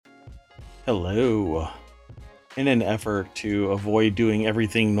Hello. In an effort to avoid doing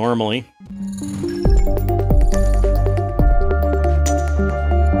everything normally,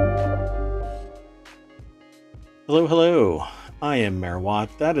 hello. I am Mayor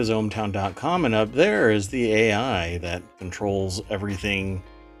Watt. That is ohmtown.com, and up there is the AI that controls everything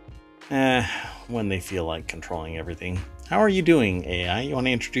when they feel like controlling everything. How are you doing, AI? You want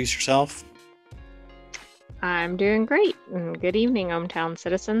to introduce yourself? I'm doing great. Good evening, hometown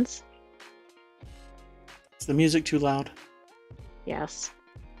citizens. Is the music too loud? Yes.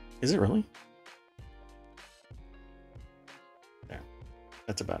 Is it really? There.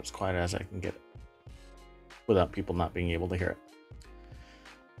 That's about as quiet as I can get it without people not being able to hear it.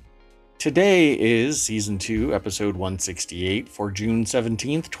 Today is Season 2, Episode 168 for June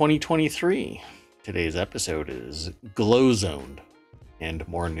 17th, 2023. Today's episode is Glow Zoned and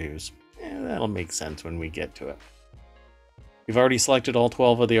more news. That'll make sense when we get to it. We've already selected all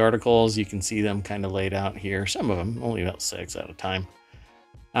 12 of the articles. You can see them kind of laid out here. Some of them, only about 6 at a time.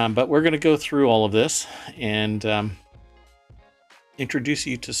 But we're going to go through all of this and introduce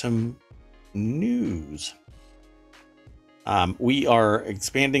you to some news. We are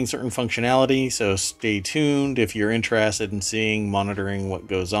expanding certain functionality, so stay tuned. If you're interested in monitoring what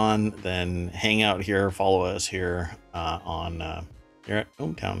goes on, then hang out here, follow us here here at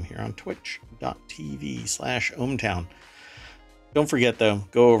ohmTown, here on twitch.tv/ohmTown. Don't forget, though,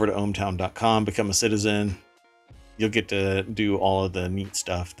 go over to ohmtown.com, become a citizen. You'll get to do all of the neat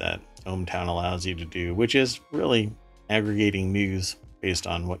stuff that ohmTown allows you to do, which is really aggregating news based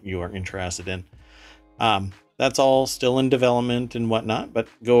on what you are interested in. That's all still in development and whatnot, but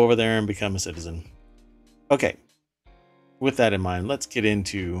go over there and become a citizen. Okay, with that in mind, let's get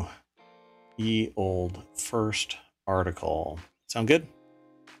into the old first article. Sound good?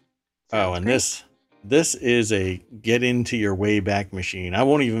 Sounds great. This is a get into your Wayback Machine. I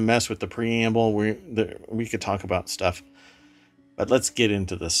won't even mess with the preamble. We could talk about stuff, but let's get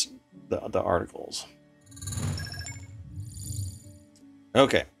into the articles.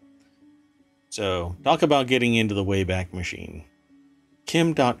 Okay. So, talk about getting into the Wayback Machine.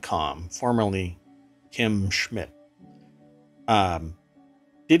 Kim.com, formerly Kim Schmidt, didn't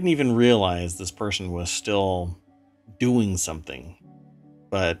even realize this person was still doing something.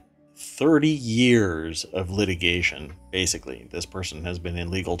 But 30 years of litigation, basically. This person has been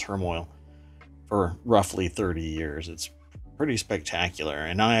in legal turmoil for roughly 30 years. It's pretty spectacular.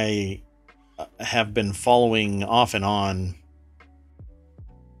 And I have been following off and on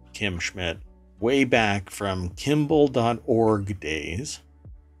Kim Schmidt way back from Kimball.org days,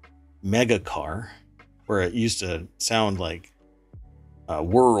 Megacar, where it used to sound like a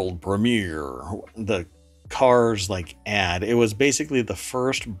world premiere, the car's like ad. It was basically the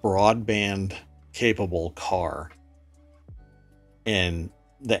first broadband capable car, and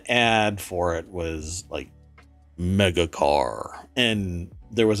the ad for it was like Megacar, and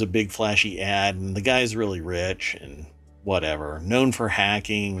there was a big flashy ad, and the guy's really rich and whatever, known for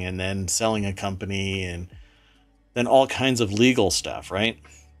hacking and then selling a company and then all kinds of legal stuff, right?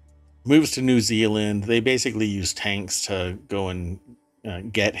 Moves to New Zealand. They basically use tanks to go and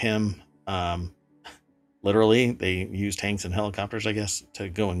get him. Literally, they use tanks and helicopters, I guess, to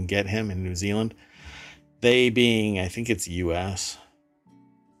go and get him in New Zealand. They being, I think it's US,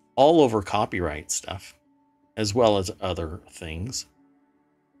 all over copyright stuff, as well as other things.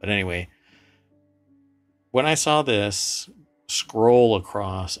 But anyway, when I saw this scroll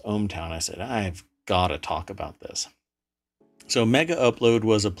across ohmTown, I said, I've got to talk about this. So Mega Upload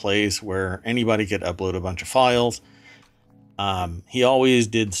was a place where anybody could upload a bunch of files. He always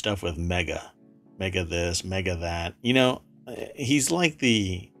did stuff with Mega this, Mega that. You know, he's like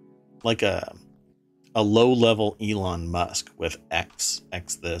a low-level Elon Musk with X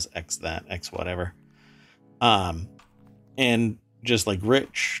this, X that, X whatever. And just like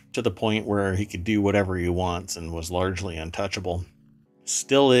rich to the point where he could do whatever he wants and was largely untouchable.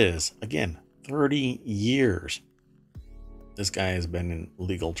 Still is. Again, 30 years. This guy has been in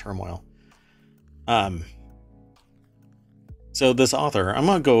legal turmoil. So this author, I'm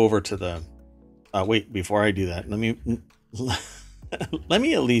going to go over to the... wait, before I do that, let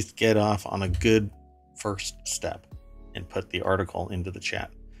me at least get off on a good first step and put the article into the chat.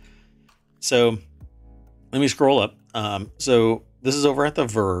 So let me scroll up. So this is over at The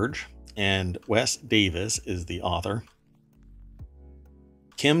Verge, and Wes Davis is the author.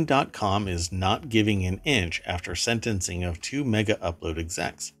 Kim.com is not giving an inch after sentencing of 2 Mega Upload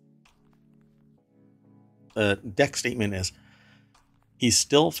execs. The deck statement is, he's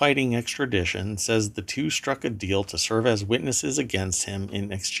still fighting extradition, says the two struck a deal to serve as witnesses against him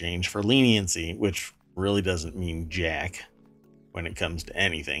in exchange for leniency, which really doesn't mean jack when it comes to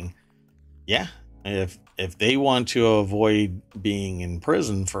anything. Yeah, if they want to avoid being in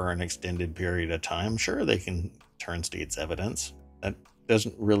prison for an extended period of time, sure, they can turn state's evidence. That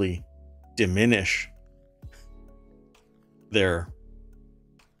doesn't really diminish their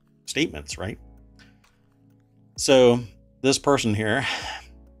statements, right? So this person here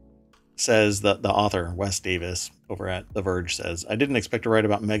says that the author, Wes Davis, over at The Verge says, I didn't expect to write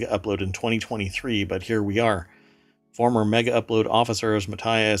about Mega Upload in 2023, but here we are. Former Mega Upload officers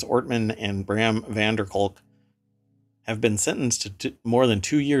Matthias Ortman and Bram Vanderkolk have been sentenced to more than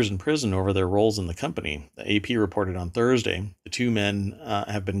 2 years in prison over their roles in the company. The AP reported on Thursday the two men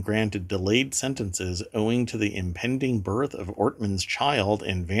have been granted delayed sentences owing to the impending birth of Ortman's child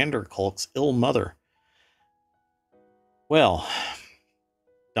and Vanderkolk's ill mother. Well,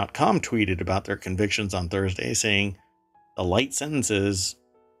 .com tweeted about their convictions on Thursday, saying the light sentences,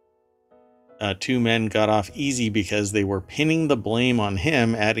 two men got off easy because they were pinning the blame on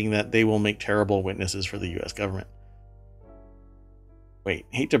him, adding that they will make terrible witnesses for the U.S. government. Wait,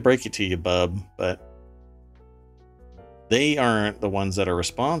 hate to break it to you, bub, but they aren't the ones that are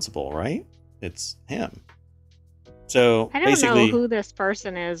responsible, right? It's him. So I don't know who this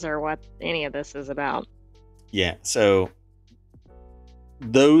person is or what any of this is about. Yeah, so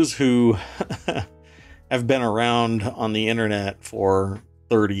those who have been around on the internet for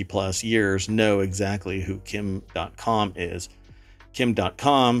 30 plus years know exactly who Kim.com is.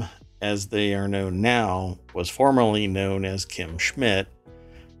 Kim.com, as they are known now, was formerly known as Kim Schmidt.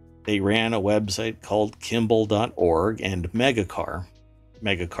 They ran a website called Kimball.org and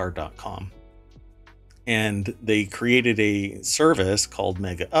Megacar.com. And they created a service called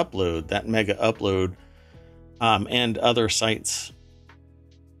Mega Upload. That Mega Upload and other sites,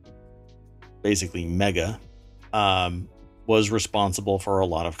 basically Mega, was responsible for a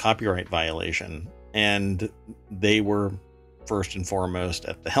lot of copyright violation. And they were first and foremost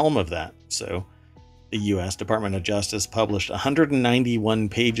at the helm of that. So the U.S. Department of Justice published 191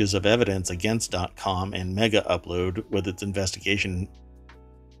 pages of evidence against .com and Mega Upload with its investigation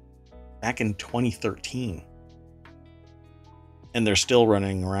back in 2013. And they're still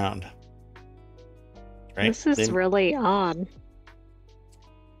running around. Right? This is really odd.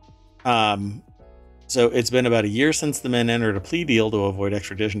 So it's been about a year since the men entered a plea deal to avoid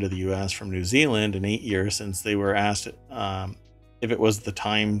extradition to the U.S. from New Zealand, and 8 years since they were asked if it was the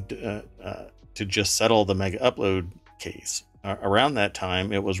time to just settle the Mega Upload case. Around that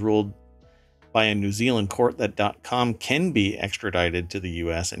time, it was ruled by a New Zealand court that .com can be extradited to the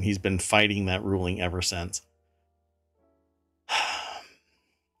U.S., and he's been fighting that ruling ever since.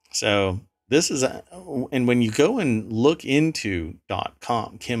 So this is, and when you go and look into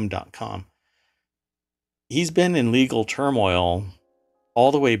 .com, Kim.com, he's been in legal turmoil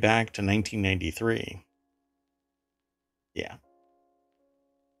all the way back to 1993. Yeah.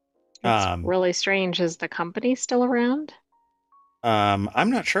 It's really strange. Is the company still around?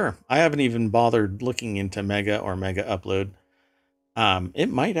 I'm not sure. I haven't even bothered looking into Mega or Mega Upload. It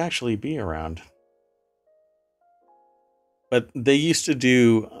might actually be around. But they used to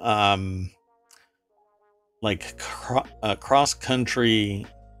do like cross-country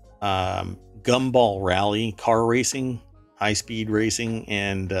gumball rally car racing, high-speed racing,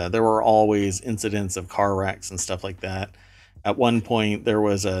 and there were always incidents of car wrecks and stuff like that. At one point, there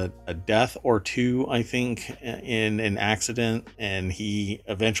was a death or two, I think, in an accident, and he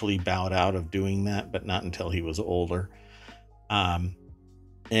eventually bowed out of doing that, but not until he was older. And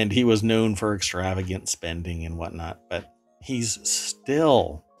he was known for extravagant spending and whatnot, but he's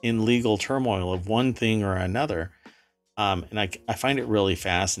still in legal turmoil of one thing or another. And I find it really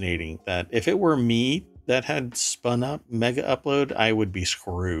fascinating that if it were me that had spun up Mega Upload, I would be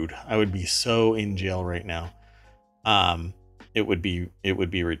screwed. I would be so in jail right now. It would be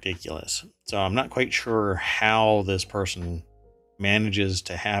ridiculous. So I'm not quite sure how this person manages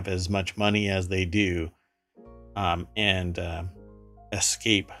to have as much money as they do, and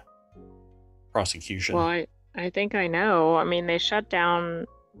escape prosecution. Well, I think I know. I mean, they shut down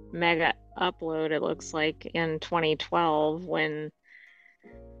Mega Upload, it looks like, in 2012 when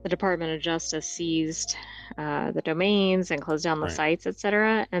the Department of Justice seized the domains and closed down the sites,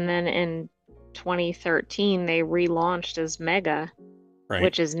 etc. And then in 2013, they relaunched as Mega,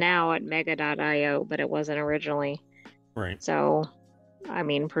 which is now at mega.io, but it wasn't originally. Right. So, I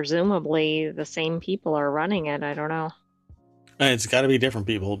mean, presumably the same people are running it. I don't know. It's got to be different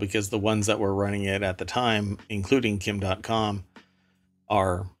people, because the ones that were running it at the time, including Kim.com,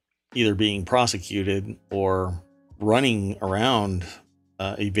 are either being prosecuted or running around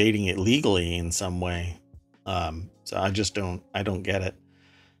evading it legally in some way. So I don't get it.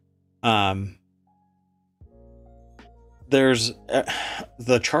 there's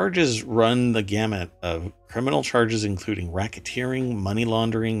the charges run the gamut of criminal charges, including racketeering, money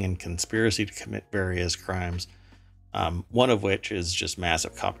laundering, and conspiracy to commit various crimes. One of which is just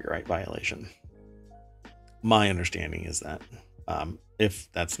massive copyright violation. My understanding is that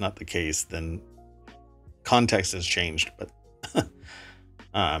if that's not the case, then context has changed. But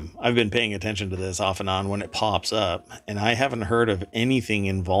I've been paying attention to this off and on when it pops up, and I haven't heard of anything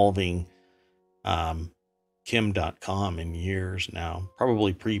involving Kim.com in years now.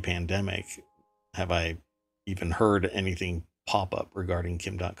 Probably pre-pandemic have I even heard anything pop up regarding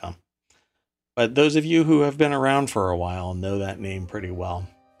Kim.com. But those of you who have been around for a while know that name pretty well.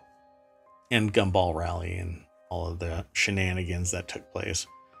 And Gumball Rally and all of the shenanigans that took place.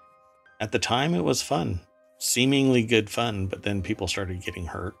 At the time, it was fun. Seemingly good fun, but then people started getting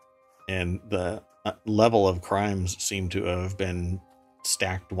hurt. And the level of crimes seemed to have been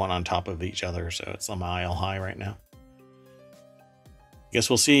stacked one on top of each other. So it's a mile high right now. Guess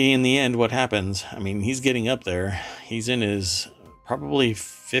we'll see in the end what happens. I mean, he's getting up there. He's in his probably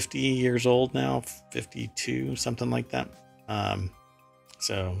 50 years old now, 52, something like that.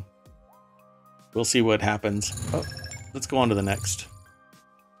 So we'll see what happens. Oh, let's go on to the next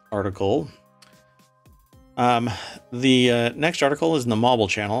article. The next article is in the Mobile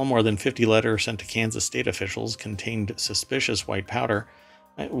Channel. More than 50 letters sent to Kansas state officials contained suspicious white powder.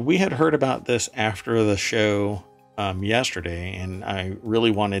 We had heard about this after the show yesterday, and I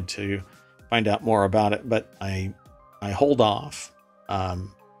really wanted to find out more about it, but I hold off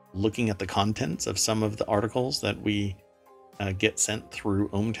looking at the contents of some of the articles that we get sent through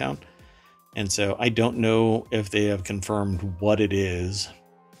ohmTown. And so I don't know if they have confirmed what it is,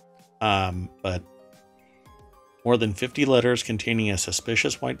 but more than 50 letters containing a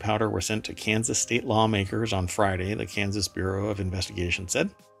suspicious white powder were sent to Kansas state lawmakers on Friday, the Kansas Bureau of Investigation said.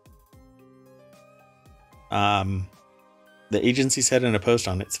 The agency said in a post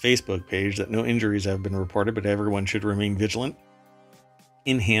on its Facebook page that no injuries have been reported, but everyone should remain vigilant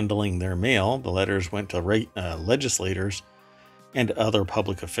in handling their mail. The letters went to legislators and other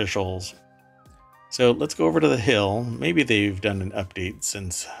public officials. So let's go over to the Hill. Maybe they've done an update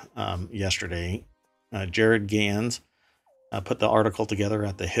since yesterday. Jared Gans put the article together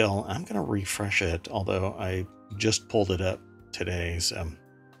at the Hill. I'm going to refresh it, although I just pulled it up today. So,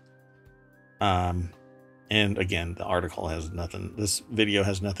 and again, the article has nothing. This video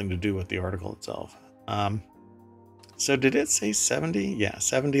has nothing to do with the article itself. So did it say 70? Yeah,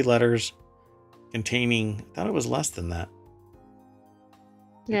 70 letters containing. I thought it was less than that.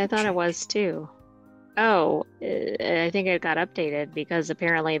 Yeah, I thought it was too. Oh, I think it got updated because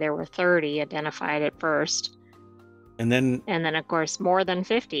apparently there were 30 identified at first. And then of course, more than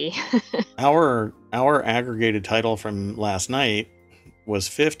 50. our aggregated title from last night was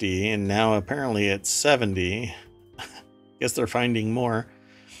 50, and now apparently it's 70. Guess they're finding more.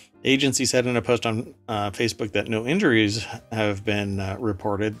 The agency said in a post on Facebook that no injuries have been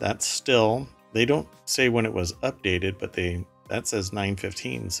reported. That's still, they don't say when it was updated, but that says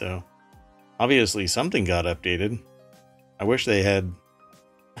 9/15. So obviously something got updated. I wish they had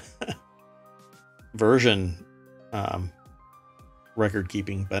version record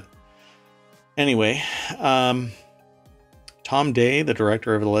keeping, but anyway, Tom Day, the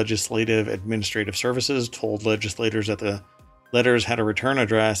director of the Legislative Administrative Services, told legislators that the letters had a return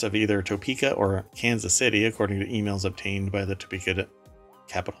address of either Topeka or Kansas City, according to emails obtained by the Topeka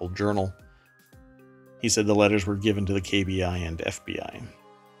Capital Journal. He said the letters were given to the KBI and FBI.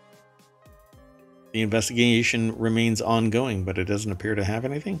 The investigation remains ongoing, but it doesn't appear to have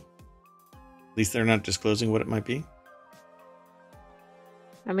anything. At least they're not disclosing what it might be.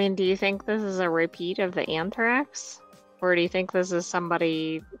 I mean, do you think this is a repeat of the anthrax? Or do you think this is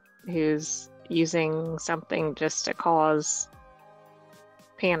somebody who's using something just to cause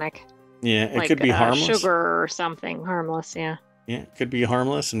panic? Yeah, it could be harmless. Sugar or something harmless, yeah. Yeah, it could be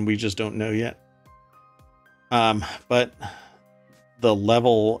harmless, and we just don't know yet. But the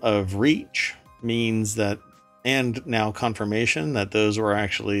level of reach means that, and now confirmation that those were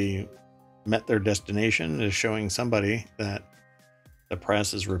actually met their destination, is showing somebody that the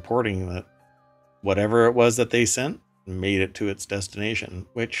press is reporting that whatever it was that they sent made it to its destination,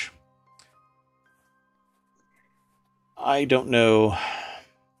 which I don't know.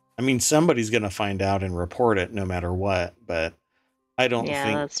 I mean, somebody's going to find out and report it no matter what, but I don't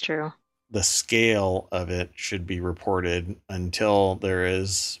think that's true. The scale of it should be reported until there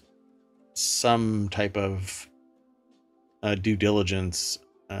is some type of due diligence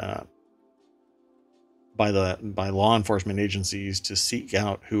by law enforcement agencies to seek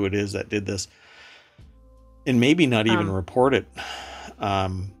out who it is that did this, and maybe not even report it.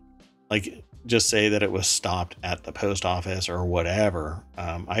 Like just say that it was stopped at the post office or whatever.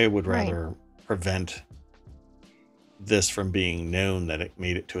 I would rather prevent this from being known that it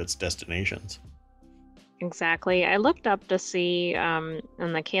made it to its destinations. Exactly. I looked up to see, and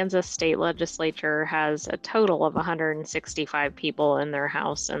the Kansas State Legislature has a total of 165 people in their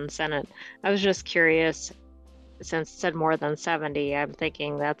House and Senate. I was just curious, since it said more than 70, I'm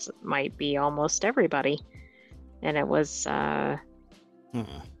thinking that's might be almost everybody. And it was about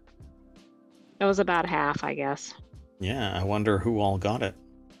half, I guess. Yeah, I wonder who all got it.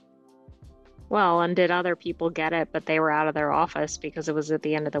 Well, and did other people get it, but they were out of their office because it was at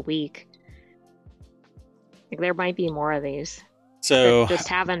the end of the week? Like, there might be more of these So that just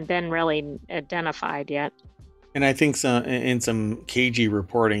haven't been really identified yet. And I think in some KG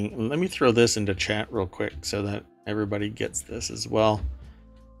reporting, let me throw this into chat real quick so that everybody gets this as well.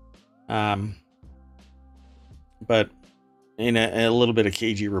 But in a little bit of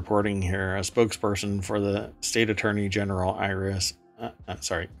KG reporting here, a spokesperson for the State Attorney General Chris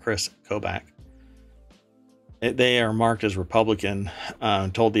Kobach, they are marked as Republican,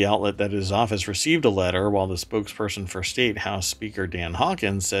 told the outlet that his office received a letter, while the spokesperson for State House Speaker Dan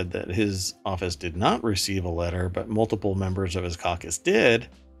Hawkins said that his office did not receive a letter, but multiple members of his caucus did.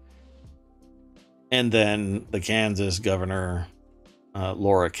 And then the Kansas governor,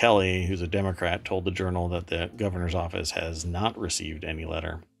 Laura Kelly, who's a Democrat, told the Journal that the governor's office has not received any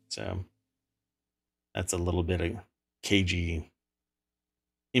letter. So that's a little bit of KG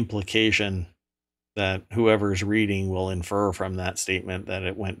implication that whoever's reading will infer from that statement that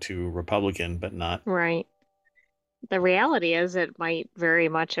it went to Republican, but not. Right. The reality is it might very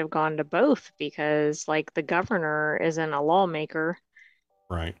much have gone to both because, like, the governor isn't a lawmaker.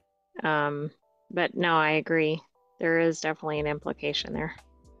 Right. But no, I agree. There is definitely an implication there.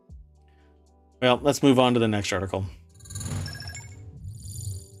 Well, let's move on to the next article.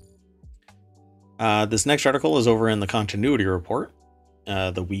 This next article is over in the Continuity Report.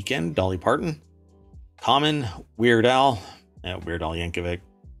 The Weeknd, Dolly Parton, Common, Weird Al Yankovic,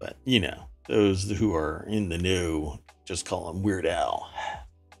 but you know, those who are in the know just call him Weird Al.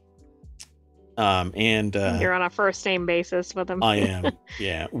 And you're on a first name basis with him. I am,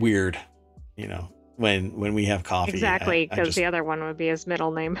 yeah, weird. You know, when we have coffee, exactly, because the other one would be his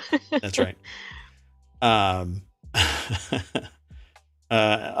middle name. That's right.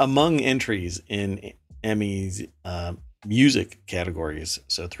 Among entries in Emmys music categories.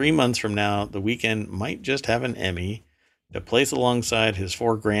 So 3 months from now, The Weeknd might just have an Emmy to place alongside his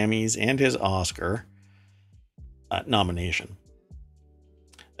 4 Grammys and his Oscar nomination.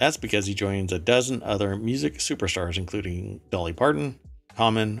 That's because he joins a dozen other music superstars, including Dolly Parton,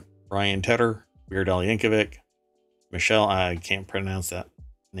 Common, Ryan Tedder, Weird Al Yankovic, Michelle, I can't pronounce that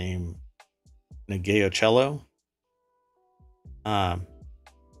name, Ngeocello.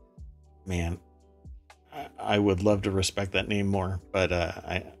 Man, I would love to respect that name more, but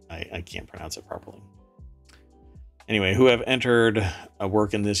I can't pronounce it properly. Anyway, who have entered a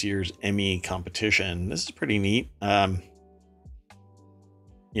work in this year's Emmy competition. This is pretty neat. You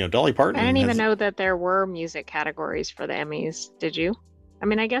know, Dolly Parton. I didn't even know that there were music categories for the Emmys. Did you? I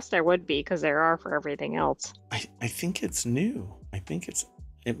mean, I guess there would be because there are for everything else. I think it's new.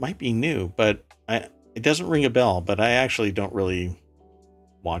 It might be new, but it doesn't ring a bell, but I actually don't really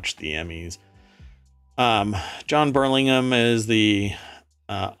watch the Emmys. John Burlingham is the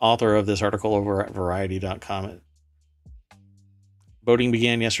author of this article over at Variety.com. Voting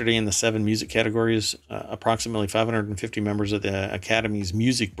began yesterday in the 7 music categories. Approximately 550 members of the Academy's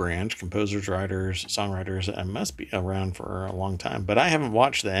music branch, composers, writers, songwriters, must be around for a long time. But I haven't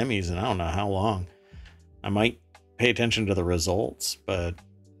watched the Emmys in I don't know how long. I might pay attention to the results, but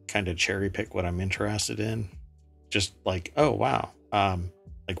kind of cherry pick what I'm interested in. Just like, oh, wow.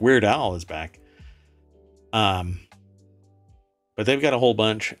 Like Weird Al is back. But they've got a whole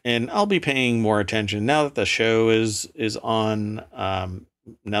bunch, and I'll be paying more attention now that the show is on.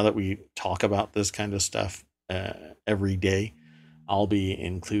 Now that we talk about this kind of stuff every day, I'll be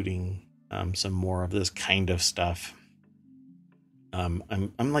including some more of this kind of stuff.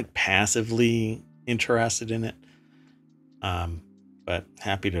 I'm like passively interested in it, but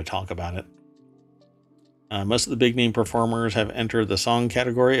happy to talk about it. Most of the big name performers have entered the song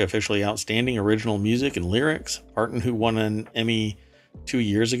category, officially outstanding original music and lyrics. Parton, who won an Emmy 2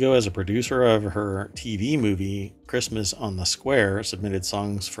 years ago as a producer of her TV movie Christmas on the Square, submitted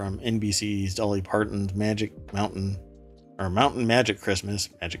songs from NBC's Dolly Parton's Mountain Magic Christmas.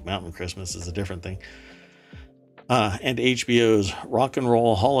 Magic Mountain Christmas is a different thing. And HBO's Rock and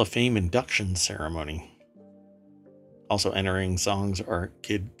Roll Hall of Fame induction ceremony. Also entering songs are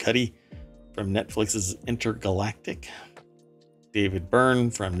Kid Cudi from Netflix's Intergalactic, David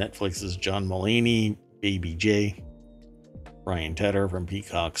Byrne from Netflix's John Mulaney, Baby J. Ryan Tedder from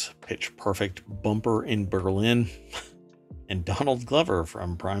Peacock's Pitch Perfect Bumper in Berlin. And Donald Glover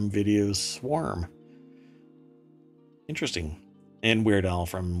from Prime Video's Swarm. Interesting. And Weird Al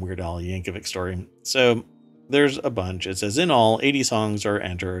from Weird Al Yankovic Story. So there's a bunch. It says in all, 80 songs are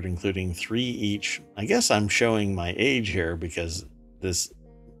entered, including 3 each. I guess I'm showing my age here because this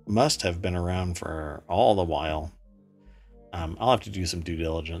must have been around for all the while. I'll have to do some due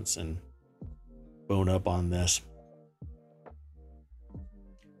diligence and bone up on this.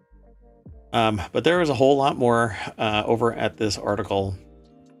 But there is a whole lot more over at this article.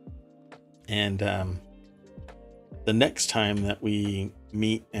 And the next time that we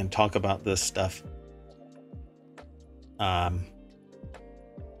meet and talk about this stuff, I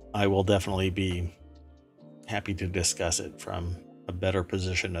will definitely be happy to discuss it from a better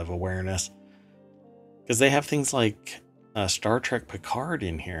position of awareness. Because they have things like Star Trek Picard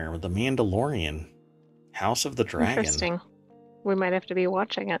in here, with The Mandalorian, House of the Dragon. Interesting. We might have to be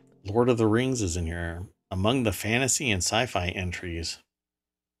watching it. Lord of the Rings is in here, among the fantasy and sci-fi entries.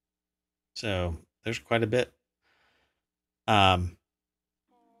 So there's quite a bit. So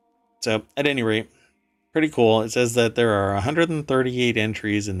at any rate, pretty cool. It says that there are 138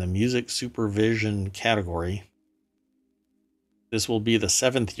 entries in the music supervision category. This will be the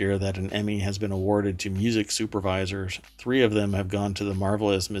 7th year that an Emmy has been awarded to music supervisors. 3 of them have gone to the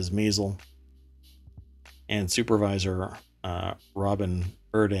marvelous Ms. Maisel. And supervisor Robin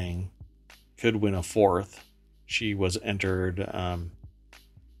Erdang could win a 4th. She was entered.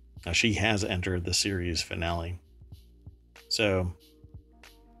 She has entered the series finale. So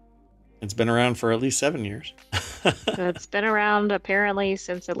it's been around for at least 7 years. It's been around apparently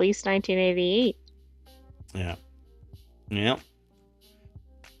since at least 1988. Yeah. Yep.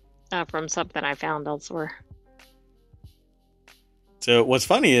 From something I found elsewhere. So what's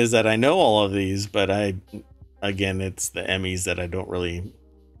funny is that I know all of these, but again, it's the Emmys that I don't really.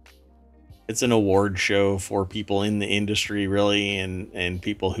 It's an award show for people in the industry, really, and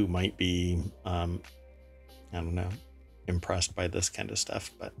people who might be, I don't know, impressed by this kind of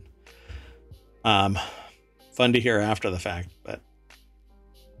stuff. But fun to hear after the fact. But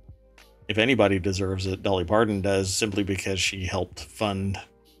if anybody deserves it, Dolly Parton does, simply because she helped fund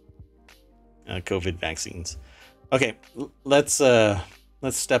COVID vaccines. Okay, let's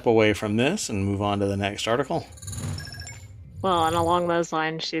step away from this and move on to the next article. Well, and along those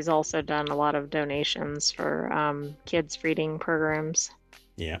lines, she's also done a lot of donations for kids' reading programs.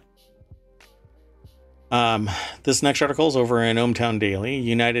 Yeah. This next article is over in ohmTown Daily.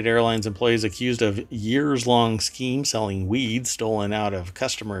 United Airlines employees accused of years-long scheme selling weed stolen out of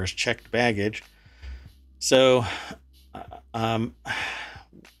customers' checked baggage. So,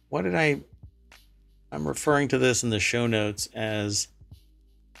 what did I'm referring to this in the show notes as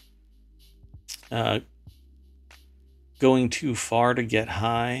going too far to get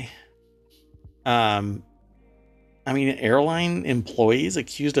high. I mean, airline employees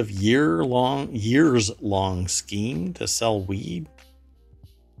accused of years-long scheme to sell weed.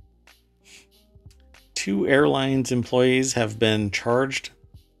 2 airlines employees have been charged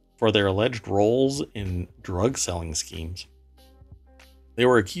for their alleged roles in drug selling schemes. They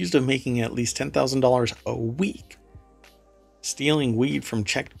were accused of making at least $10,000 a week, stealing weed from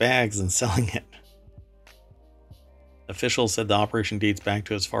checked bags and selling it. Officials said the operation dates back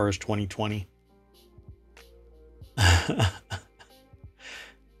to as far as 2020.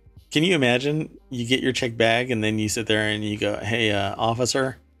 Can you imagine? You get your checked bag and then you sit there and you go, "Hey,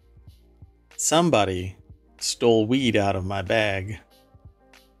 officer, somebody stole weed out of my bag."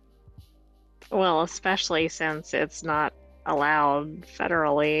 Well, especially since it's not allowed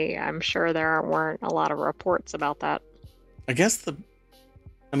federally. I'm sure there weren't a lot of reports about that. I guess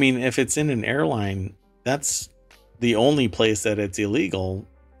if it's in an airline, that's the only place that it's illegal,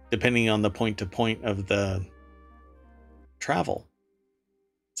 depending on the point to point of the travel.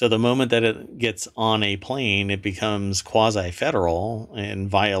 So the moment that it gets on a plane, it becomes quasi-federal in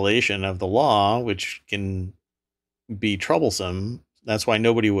violation of the law, which can be troublesome. That's why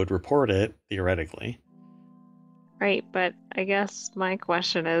nobody would report it, theoretically. Right, but I guess my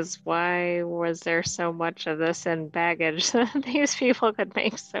question is, why was there so much of this in baggage that these people could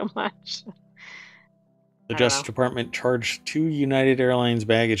make so much? The Justice Department charged 2 United Airlines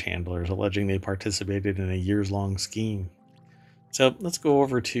baggage handlers, alleging they participated in a years-long scheme. So let's go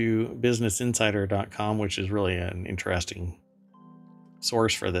over to businessinsider.com, which is really an interesting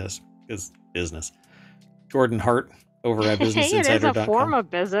source for this, because business. Jordan Hart over at businessinsider.com. Hey, it is a form of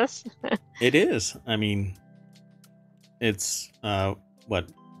business. It is. I mean, it's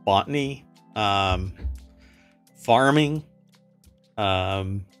botany, farming,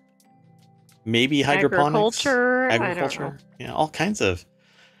 Maybe hydroponics, Agriculture, I don't know. agriculture, yeah, all kinds of,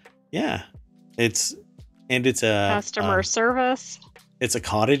 yeah. It's and Customer service. it's a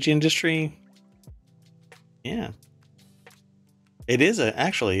cottage industry. Yeah, it is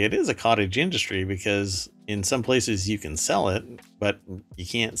a cottage industry because in some places you can sell it, but you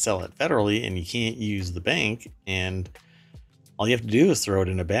can't sell it federally, and you can't use the bank, and all you have to do is throw it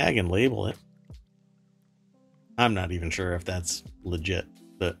in a bag and label it. I'm not even sure if that's legit,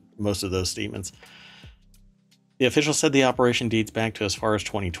 but most of those statements. The official said the operation dates back to as far as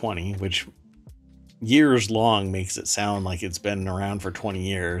 2020, which years long makes it sound like it's been around for 20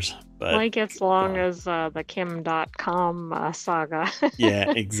 years. But like as long as the Kim.com saga.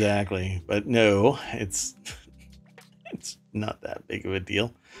 Yeah, exactly. But no, it's not that big of a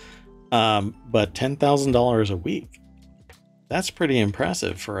deal. But $10,000 a week. That's pretty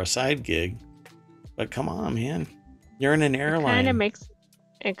impressive for a side gig. But come on, man. You're in an airline.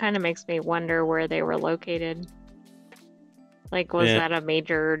 It kind of makes me wonder where they were located. Like, was that a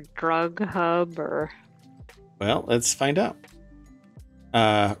major drug hub or? Well, let's find out.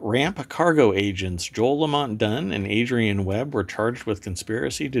 Ramp cargo agents Joel Lamont Dunn and Adrian Webb were charged with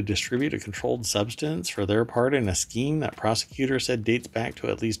conspiracy to distribute a controlled substance for their part in a scheme that prosecutors said dates back to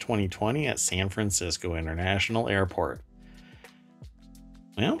at least 2020 at San Francisco International Airport.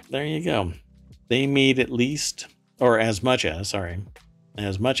 Well, there you go. They made as much as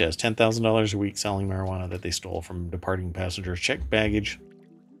 $10,000 a week selling marijuana that they stole from departing passengers' checked baggage,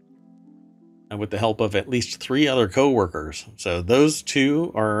 with the help of at least 3 other co-workers. So those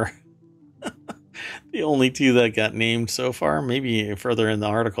 2 are the only 2 that got named so far. Maybe further in the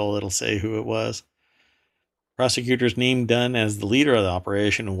article it'll say who it was. Prosecutors named Dunn as the leader of the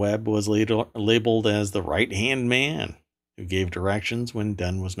operation, and Webb was labeled as the right-hand man who gave directions when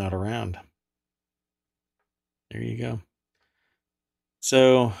Dunn was not around. There you go.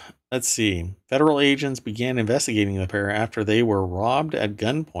 So, let's see. Federal agents began investigating the pair after they were robbed at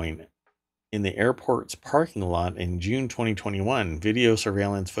gunpoint in the airport's parking lot in June 2021. Video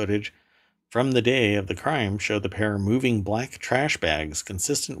surveillance footage from the day of the crime showed the pair moving black trash bags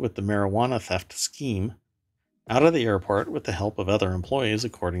consistent with the marijuana theft scheme out of the airport with the help of other employees,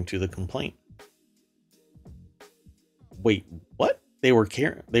 according to the complaint. Wait, what? They were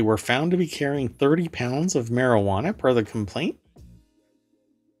found to be carrying 30 pounds of marijuana per the complaint?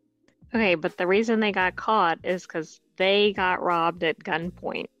 Okay, but the reason they got caught is because they got robbed at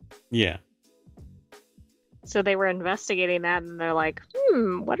gunpoint. Yeah. So they were investigating that, and they're like,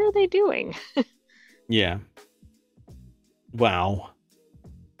 what are they doing? Yeah. Wow.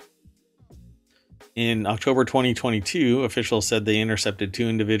 In October 2022, officials said they intercepted 2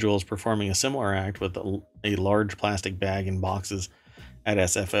 individuals performing a similar act with a large plastic bag and boxes at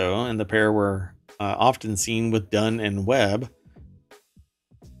SFO, and the pair were often seen with Dunn and Webb,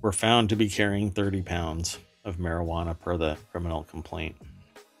 were found to be carrying 30 pounds of marijuana per the criminal complaint.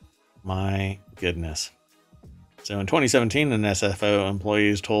 My goodness. So in 2017, an SFO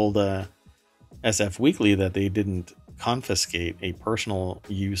employees told SF Weekly that they didn't confiscate a personal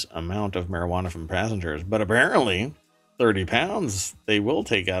use amount of marijuana from passengers, but apparently 30 pounds they will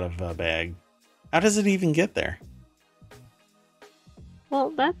take out of a bag. How does it even get there?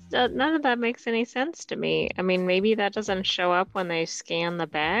 Well, that's none of that makes any sense to me. I mean, maybe that doesn't show up when they scan the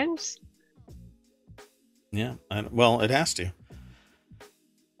bags. Yeah, well, it has to.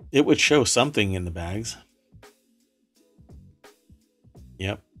 It would show something in the bags.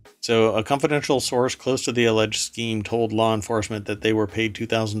 Yep. So a confidential source close to the alleged scheme told law enforcement that they were paid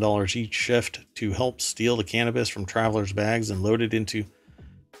 $2,000 each shift to help steal the cannabis from travelers' bags and load it into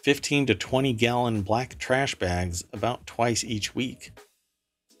 15 to 20 gallon black trash bags about twice each week.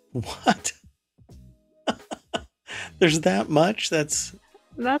 What? There's that much? That's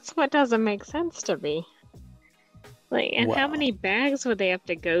what doesn't make sense to me. Like, and how many bags would they have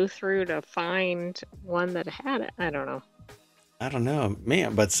to go through to find one that had it? I don't know,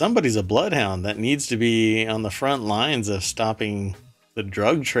 man, but somebody's a bloodhound that needs to be on the front lines of stopping the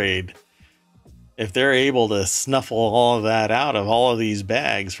drug trade. If they're able to snuffle all of that out of all of these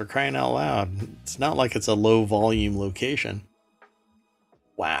bags, for crying out loud, it's not like it's a low volume location.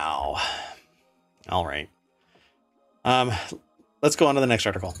 Wow. All right. Let's go on to the next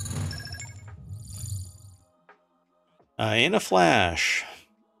article. In a flash,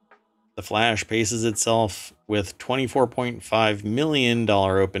 the Flash paces itself with $24.5 million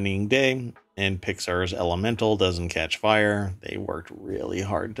opening day, and Pixar's Elemental doesn't catch fire. They worked really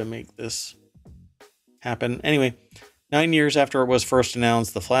hard to make this happen. Anyway, 9 years after it was first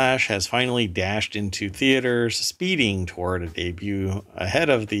announced, The Flash has finally dashed into theaters, speeding toward a debut ahead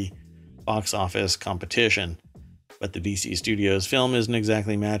of the box office competition. But the DC Studios film isn't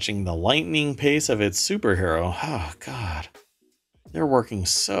exactly matching the lightning pace of its superhero. Oh, God. They're working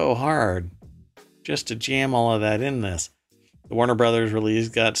so hard just to jam all of that in this. The Warner Brothers release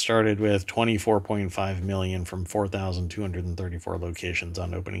got started with $24.5 million from 4,234 locations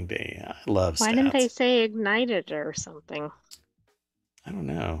on opening day. I love Why didn't they stats. say ignited or something? I don't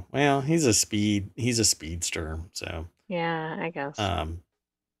know. Well, he's a speedster, so Yeah, I guess.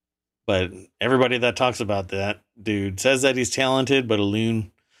 but everybody that talks about that dude says that he's talented, but a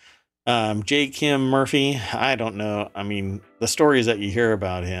loon. J. Kim Murphy, I don't know. I mean, the stories that you hear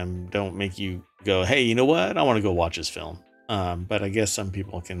about him don't make you go, hey, you know what? I want to go watch his film. But I guess some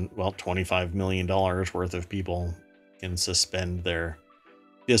people can, well, $25 million worth of people can suspend their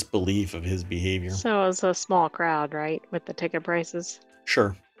disbelief of his behavior. So it's a small crowd, right? With the ticket prices.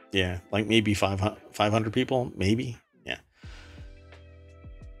 Sure. Yeah. Like maybe 500 people, maybe. Yeah.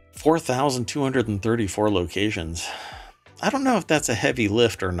 4,234 locations. I don't know if that's a heavy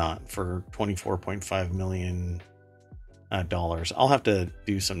lift or not for $24.5 million. I'll have to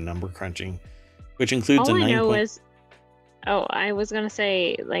do some number crunching, which includes All a I 9. know is, oh, I was gonna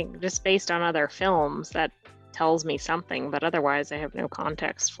say, like, just based on other films, that tells me something, but otherwise I have no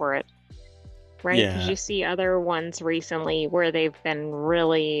context for it. Right? Because Yeah. you see other ones recently where they've been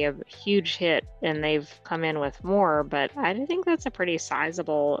really a huge hit and they've come in with more, but I think that's a pretty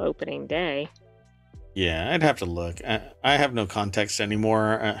sizable opening day. Yeah, I'd have to look. I have no context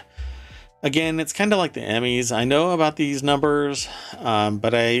anymore. Again, it's kind of like the Emmys. I know about these numbers,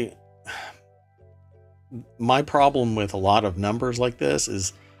 but my problem with a lot of numbers like this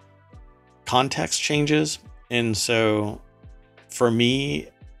is context changes. And so for me,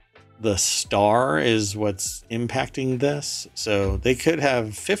 the star is what's impacting this. So they could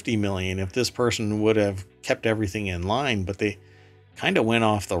have 50 million if this person would have kept everything in line, but they kind of went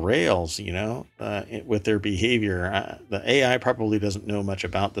off the rails, with their behavior. The AI probably doesn't know much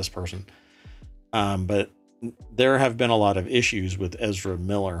about this person. But there have been a lot of issues with Ezra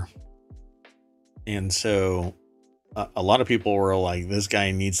Miller. And so a lot of people were like, this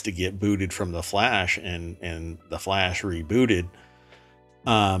guy needs to get booted from the Flash, and the Flash rebooted.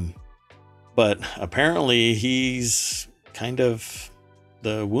 But apparently he's kind of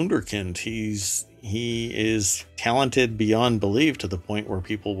the wunderkind. He is talented beyond belief to the point where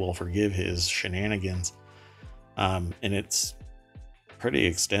people will forgive his shenanigans. And it's pretty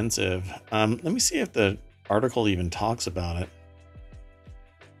extensive. Let me see if the article even talks about it.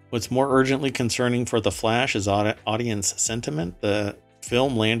 What's more urgently concerning for The Flash is audience sentiment. The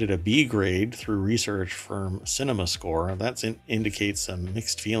film landed a B grade through research firm CinemaScore. That indicates some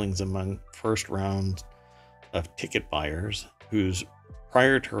mixed feelings among first round of ticket buyers whose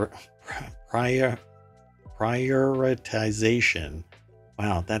prioritization.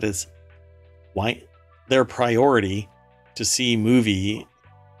 Wow, that is why their priority to see the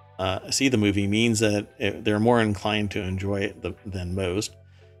movie means that they're more inclined to enjoy it than most.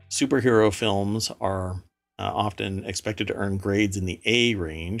 Superhero films are often expected to earn grades in the A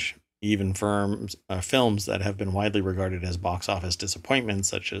range. Even films that have been widely regarded as box office disappointments,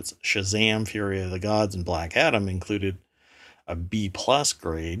 such as Shazam, Fury of the Gods, and Black Adam, included a B+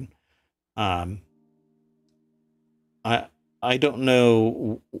 grade. I don't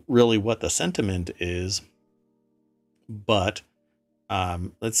know really what the sentiment is, but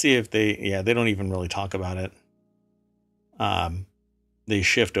let's see if they don't even really talk about it. They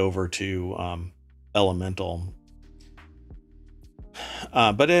shift over to Elemental.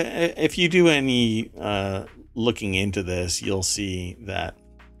 But if you do any looking into this, you'll see that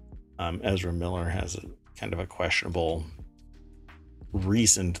Ezra Miller has a kind of a questionable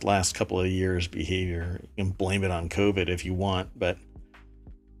recent last couple of years behavior. You can blame it on COVID if you want, but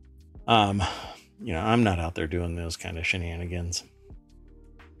I'm not out there doing those kind of shenanigans.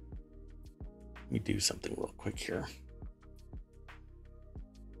 Let me do something real quick here.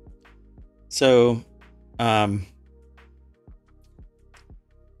 So, I'm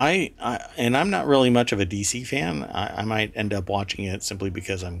not really much of a DC fan. I might end up watching it simply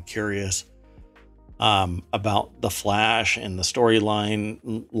because I'm curious about the Flash and the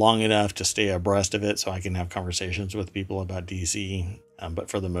storyline long enough to stay abreast of it, so I can have conversations with people about DC. But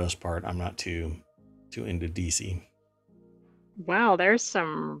for the most part, I'm not too into DC. Wow, there's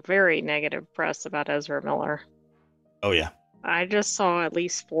some very negative press about Ezra Miller. Oh yeah. I just saw at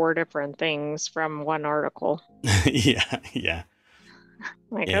least 4 different things from one article. yeah.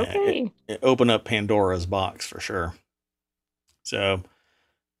 Like, yeah, okay. It opened up Pandora's box for sure. So,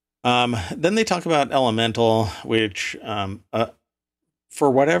 then they talk about Elemental, which, for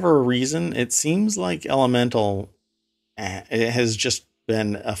whatever reason, it seems like Elemental it has just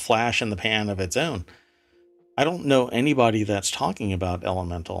been a flash in the pan of its own. I don't know anybody that's talking about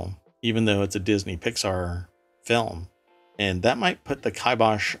Elemental, even though it's a Disney Pixar film. And that might put the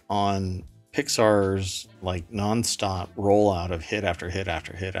kibosh on Pixar's like nonstop rollout of hit after hit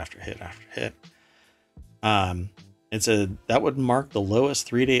after hit after hit after hit. That would mark the lowest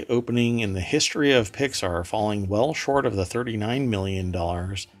 3-day opening in the history of Pixar, falling well short of the $39 million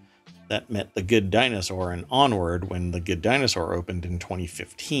that met The Good Dinosaur and Onward. When The Good Dinosaur opened in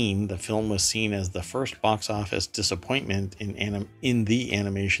 2015, the film was seen as the first box office disappointment in the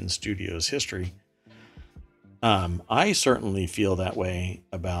animation studio's history. I certainly feel that way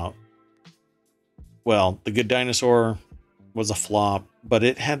about, well, The Good Dinosaur was a flop, but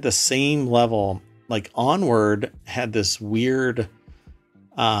it had the same level. Like Onward had this weird,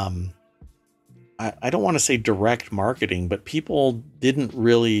 I don't want to say direct marketing, but people didn't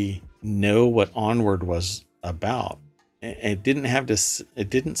really know what Onward was about. It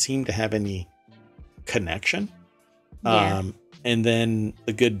didn't seem to have any connection. Yeah. And then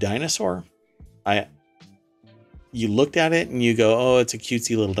The Good Dinosaur, you looked at it and you go, oh, it's a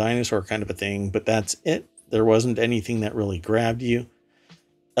cutesy little dinosaur kind of a thing, but that's it. There wasn't anything that really grabbed you.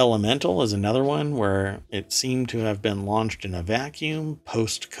 Elemental is another one where it seemed to have been launched in a vacuum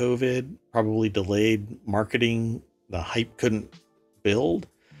post-COVID, probably delayed marketing. The hype couldn't build.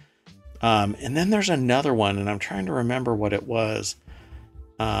 And then there's another one, and I'm trying to remember what it was.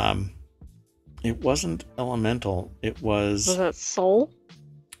 It wasn't Elemental. It was... Was it Soul?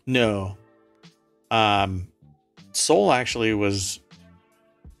 No. Soul actually was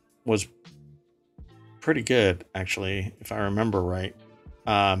pretty good, actually, if I remember right.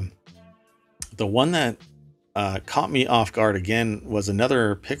 The one that caught me off guard again was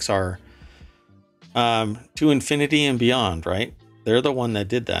another Pixar, To Infinity and Beyond, right? They're the one that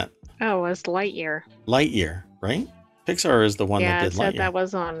did that. Oh, it was Lightyear. Lightyear, right? Pixar is the one that did Lightyear. Yeah, it said Lightyear. that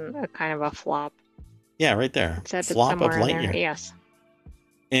was on a kind of a flop. Yeah, right there. It said Flop of Lightyear. there. Yes.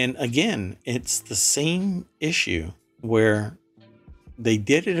 And again, it's the same issue where they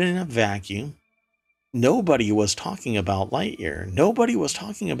did it in a vacuum. Nobody was talking about Lightyear. Nobody was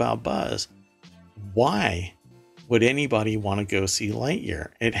talking about Buzz. Why would anybody want to go see Lightyear?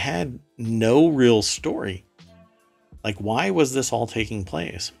 It had no real story. Like, why was this all taking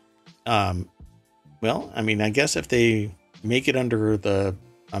place? Well, I mean, I guess if they make it under the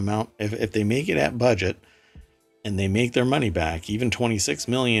amount, if they make it at budget and they make their money back, even $26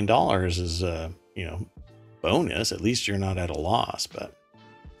 million is, bonus. At least you're not at a loss, but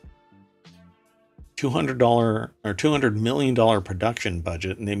 $200 or $200 million production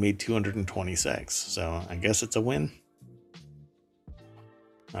budget, and they made 226. So I guess it's a win.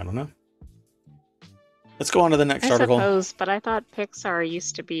 I don't know. Let's go on to the next article. I suppose, but I thought Pixar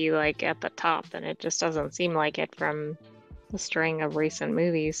used to be like at the top, and it just doesn't seem like it from the string of recent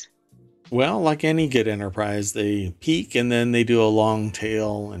movies. Well, like any good enterprise, they peak and then they do a long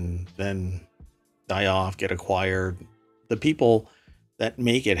tail and then die off, get acquired. The people that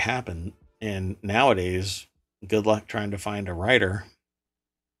make it happen. And nowadays, good luck trying to find a writer.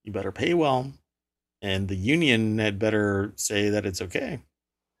 You better pay well. And the union had better say that it's okay.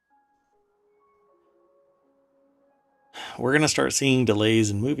 We're going to start seeing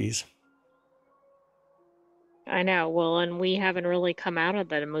delays in movies. I know. Well, and we haven't really come out of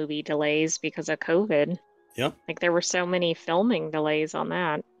the movie delays because of COVID. Yep. Like there were so many filming delays on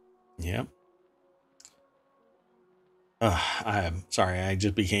that. Yep. I'm sorry. I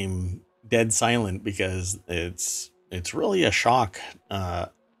just became dead silent because it's really a shock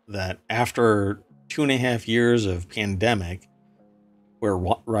that after 2.5 years of pandemic, where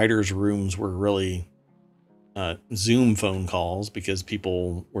writers' rooms were really Zoom phone calls because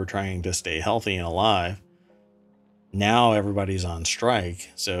people were trying to stay healthy and alive. Now everybody's on strike,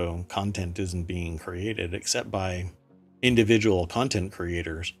 so content isn't being created except by individual content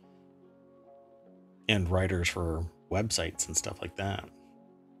creators and writers for websites and stuff like that.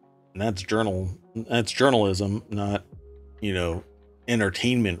 And that's journalism, not,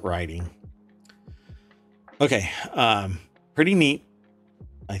 entertainment writing. Okay, pretty neat.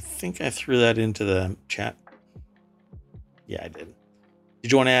 I think I threw that into the chat. Yeah, I did.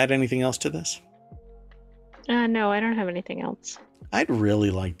 Did you want to add anything else to this? No, I don't have anything else. I'd really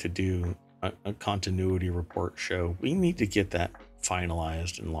like to do a continuity report show. We need to get that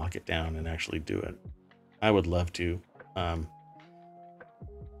finalized and lock it down and actually do it. I would love to.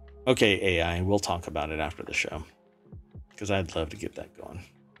 Okay, AI, we'll talk about it after the show because I'd love to get that going.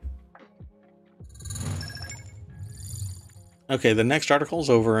 Okay, the next article is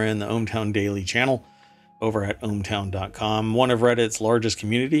over in the ohmTown Daily channel over at ohmTown.com. One of Reddit's largest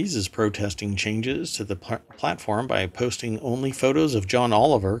communities is protesting changes to the platform by posting only photos of John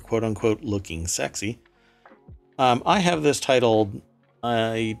Oliver, quote unquote, looking sexy. I have this titled,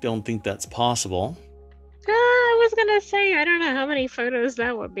 I don't think that's possible. I was gonna say, I don't know how many photos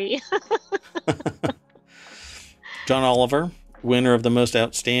that would be. John Oliver, winner of the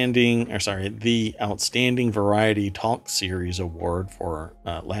the Outstanding Variety Talk Series Award for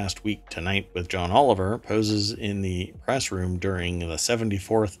Last Week Tonight with John Oliver, poses in the press room during the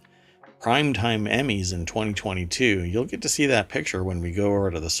 74th Primetime Emmys in 2022. You'll get to see that picture when we go over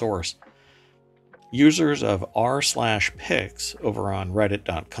to the source. Users of r/pics over on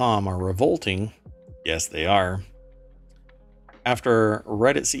reddit.com are revolting. Yes, they are. After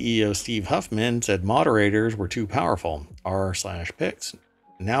Reddit CEO Steve Huffman said moderators were too powerful, r/pics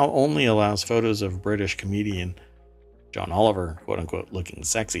now only allows photos of British comedian John Oliver, quote unquote, looking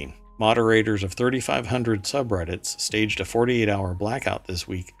sexy. Moderators of 3,500 subreddits staged a 48-hour blackout this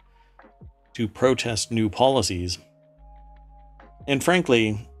week to protest new policies. And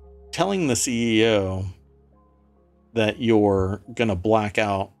frankly, telling the CEO that you're going to black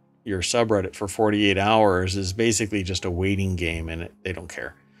out your subreddit for 48 hours is basically just a waiting game, and they don't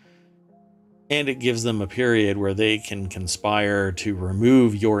care. And it gives them a period where they can conspire to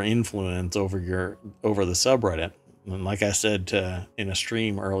remove your influence over the subreddit. And like I said in a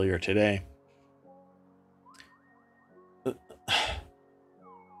stream earlier today,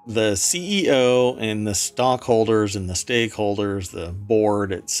 the CEO and the stockholders and the stakeholders, the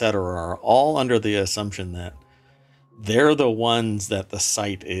board, etc., are all under the assumption that they're the ones that the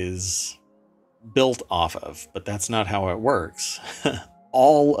site is built off of, but that's not how it works.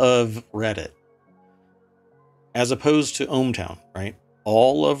 All of Reddit, as opposed to ohmTown, right?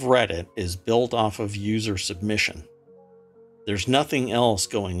 All of Reddit is built off of user submission. There's nothing else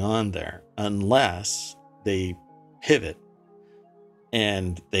going on there unless they pivot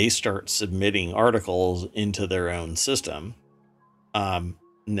and they start submitting articles into their own system.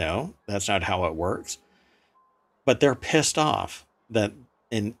 No, that's not how it works. But they're pissed off that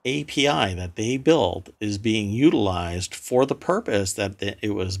an API that they build is being utilized for the purpose that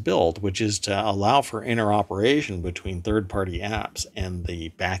it was built, which is to allow for interoperation between third-party apps and the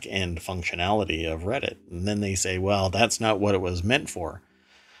back-end functionality of Reddit. And then they say, well, that's not what it was meant for.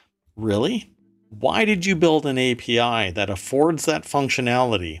 Really? Why did you build an API that affords that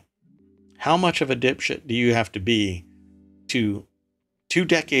functionality? How much of a dipshit do you have to be to 2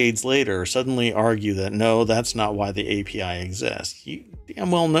 decades later suddenly argue that no, that's not why the API exists? You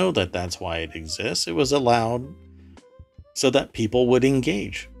damn well know that that's why it exists. It was allowed so that people would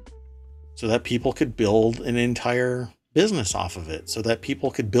engage, so that people could build an entire business off of it, so that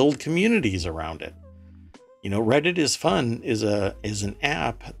people could build communities around it. You know, Reddit is Fun is an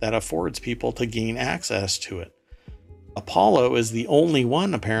app that affords people to gain access to it. Apollo is the only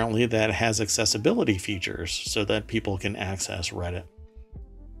one apparently that has accessibility features so that people can access Reddit.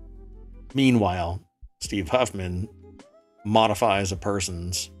 Meanwhile, Steve Huffman modifies a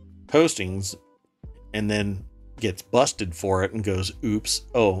person's postings and then gets busted for it and goes, oops,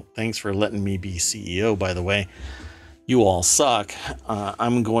 oh, thanks for letting me be CEO, by the way. You all suck.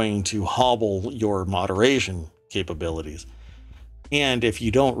 I'm going to hobble your moderation capabilities. And if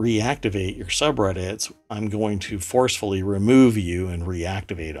you don't reactivate your subreddits, I'm going to forcefully remove you and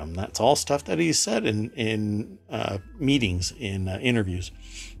reactivate them. That's all stuff that he said in meetings, in interviews.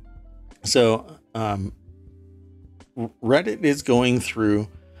 So Reddit is going through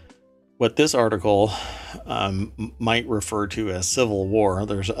what this article might refer to as civil war.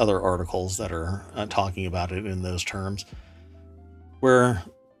 There's other articles that are talking about it in those terms, where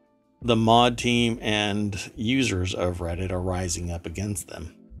the mod team and users of Reddit are rising up against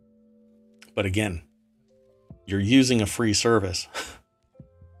them. But again, you're using a free service.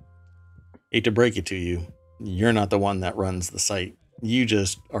 Hate to break it to you, you're not the one that runs the site. You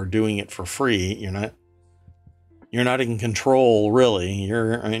just are doing it for free. You're not in control, really.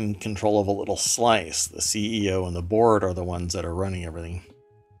 You're in control of a little slice. The CEO and the board are the ones that are running everything,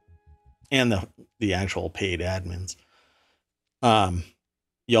 and the actual paid admins.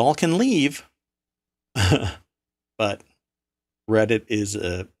 Y'all can leave, but Reddit is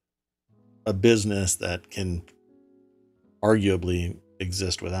a business that can arguably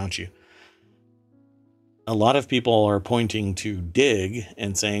exist without you. A lot of people are pointing to Dig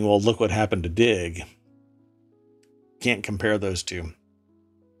and saying, well, look what happened to Dig. Can't compare those two.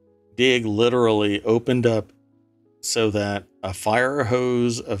 Dig literally opened up so that a fire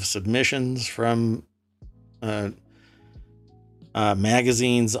hose of submissions from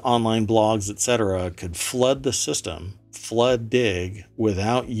magazines, online blogs, etc. could flood the system, flood Dig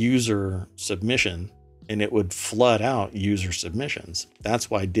without user submission, and it would flood out user submissions. That's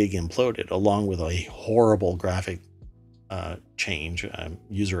why Dig imploded, along with a horrible graphic change,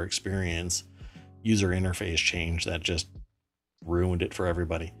 user experience user interface change that just ruined it for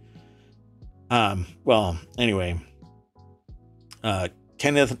everybody. Well, anyway,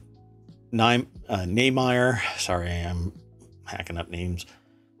 Kenneth Nehmeyer, sorry, I'm hacking up names,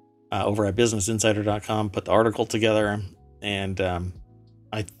 over at businessinsider.com put the article together. And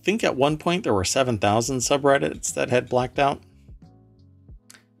I think at one point there were 7,000 subreddits that had blacked out.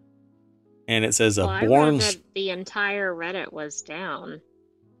 And it says I read that the entire Reddit was down.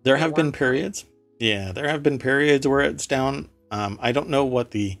 There have been periods. Yeah, there have been periods where it's down. I don't know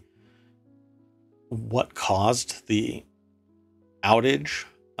what caused the outage.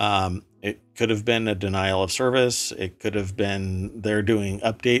 It could have been a denial of service. It could have been they're doing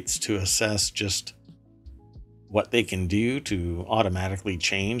updates to assess just what they can do to automatically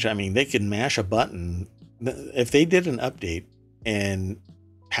change. I mean, they could mash a button. If they did an update and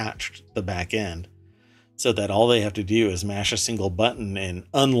patched the back end so that all they have to do is mash a single button and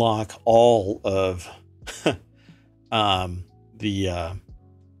unlock all of the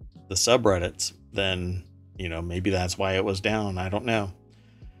subreddits, then, you know, maybe that's why it was down. I don't know.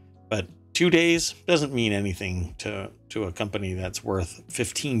 But 2 days doesn't mean anything to a company that's worth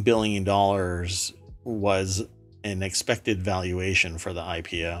 $15 billion was an expected valuation for the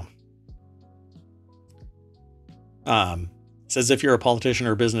IPO. Says if you're a politician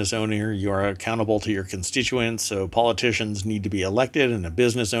or business owner, you are accountable to your constituents. So politicians need to be elected and a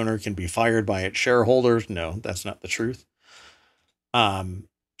business owner can be fired by its shareholders. No, that's not the truth.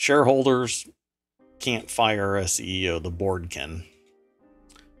 Shareholders can't fire a CEO. The board can.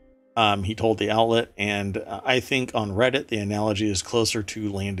 He told the outlet, and I think on Reddit, the analogy is closer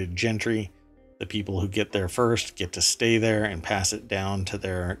to landed gentry. The people who get there first get to stay there and pass it down to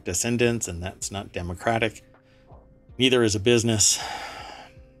their descendants, and that's not democratic. Neither is a business.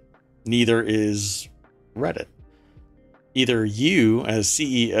 Neither is Reddit. Either you as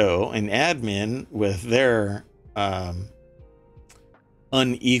CEO and admin with their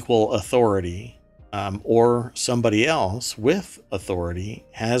unequal authority or somebody else with authority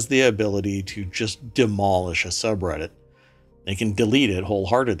has the ability to just demolish a subreddit. They can delete it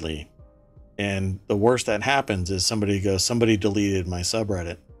wholeheartedly. And the worst that happens is somebody goes, somebody deleted my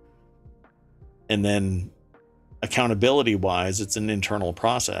subreddit. And then accountability wise, it's an internal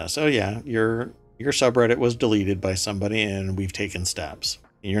process. Oh yeah, your subreddit was deleted by somebody and we've taken steps.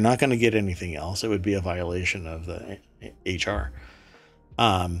 You're not going to get anything else. It would be a violation of the HR.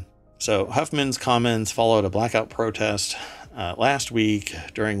 So Huffman's comments followed a blackout protest last week,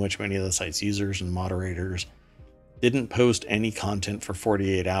 during which many of the site's users and moderators didn't post any content for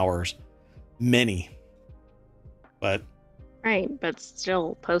 48 hours. Many. But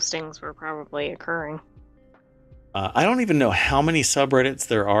still postings were probably occurring. I don't even know how many subreddits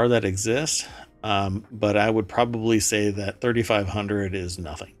there are that exist, but I would probably say that 3,500 is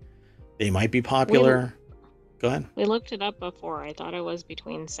nothing. They might be popular. Go ahead. We looked it up before. I thought it was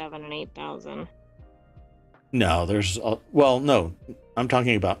between 7,000 and 8,000. No, no. I'm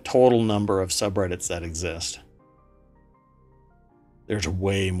talking about total number of subreddits that exist. There's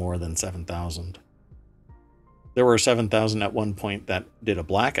way more than 7,000. There were 7,000 at one point that did a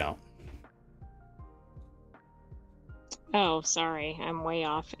blackout. Oh, sorry. I'm way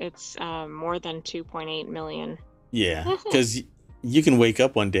off. It's more than 2.8 million. Yeah, because you can wake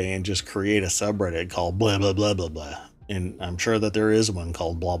up one day and just create a subreddit called blah, blah, blah, blah, blah. And I'm sure that there is one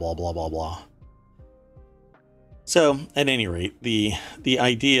called blah, blah, blah, blah, blah. So at any rate, the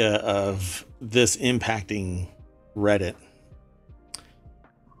idea of this impacting Reddit,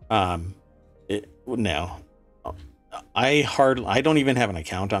 I don't even have an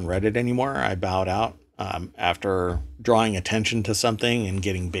account on Reddit anymore. I bowed out after drawing attention to something and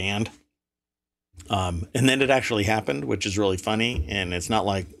getting banned. And then it actually happened, which is really funny. And it's not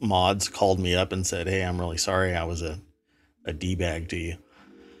like mods called me up and said, hey, I'm really sorry. I was a D-bag to you.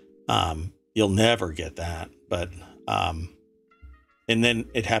 You'll never get that. But, and then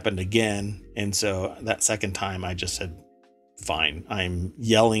it happened again. And so that second time I just said, fine, I'm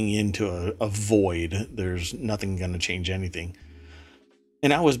yelling into a void. There's nothing going to change anything.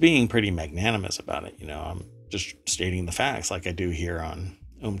 And I was being pretty magnanimous about it. You know, I'm just stating the facts like I do here on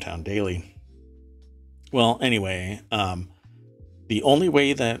ohmTown Daily. Well, anyway, the only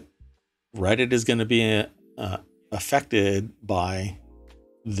way that Reddit is going to be affected by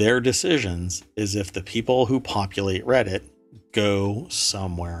their decisions is if the people who populate Reddit go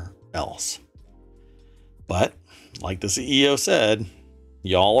somewhere else. But like the CEO said,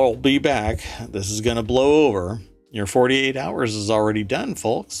 y'all will be back. This is going to blow over. Your 48 hours is already done,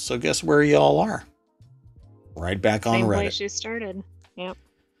 folks. So guess where y'all are? Right back on Reddit. Same place you started. Yep.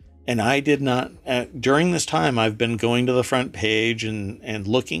 And I did not, during this time, I've been going to the front page and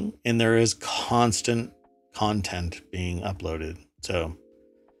looking, and there is constant content being uploaded. So,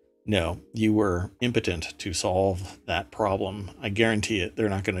 no, you were impotent to solve that problem. I guarantee it. They're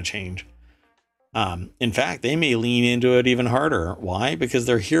not going to change. In fact, they may lean into it even harder. Why? Because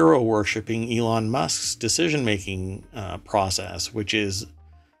they're hero worshiping Elon Musk's decision-making process, which is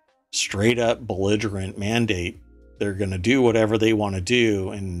straight up belligerent mandate. They're going to do whatever they want to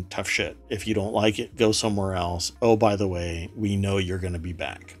do, and tough shit. If you don't like it, go somewhere else. Oh, by the way, we know you're going to be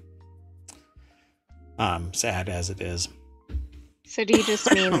back. Sad as it is. So do you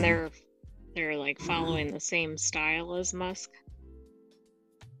just mean they're like following the same style as Musk?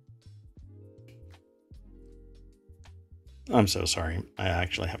 I'm so sorry. I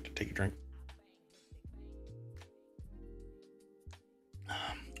actually have to take a drink.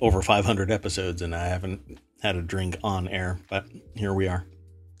 Over 500 episodes, and I haven't had a drink on air, but here we are.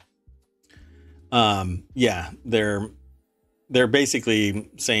 Yeah, they're basically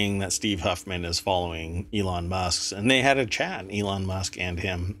saying that Steve Huffman is following Elon Musk's, and they had a chat, Elon Musk and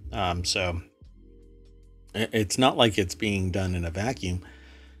him. So it's not like it's being done in a vacuum.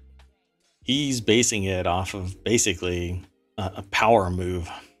 He's basing it off of basically a power move.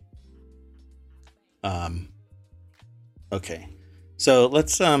 Okay. So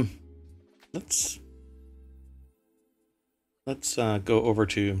let's go over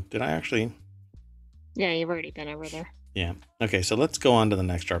to, did I actually? Yeah, you've already been over there. Yeah. Okay, so let's go on to the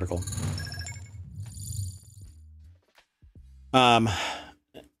next article.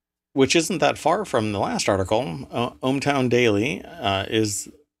 Which isn't that far from the last article. ohmTown Daily is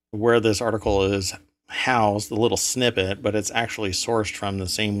where this article is housed, the little snippet, but it's actually sourced from the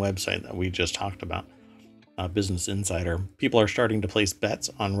same website that we just talked about. Business Insider. People are starting to place bets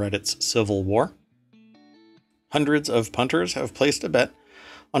on Reddit's civil war. Hundreds of punters have placed a bet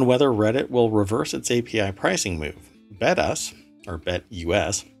on whether Reddit will reverse its API pricing move. BetUs, or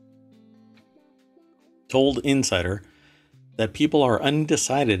BetUS, told Insider that people are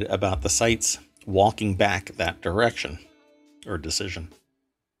undecided about the site's walking back that direction, or decision.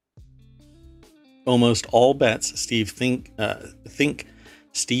 Almost all bets think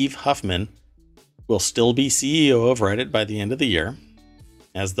Steve Huffman will still be CEO of Reddit by the end of the year.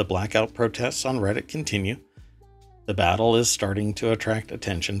 As the blackout protests on Reddit continue, the battle is starting to attract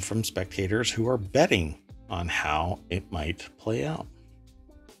attention from spectators who are betting on how it might play out.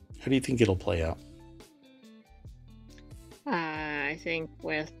 How do you think it'll play out? I think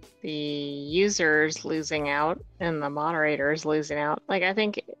with the users losing out and the moderators losing out, like I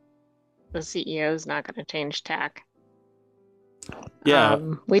think the CEO is not going to change tack. Yeah.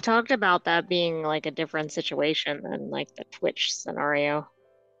 We talked about that being like a different situation than like the Twitch scenario.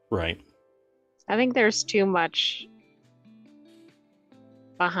 Right. I think there's too much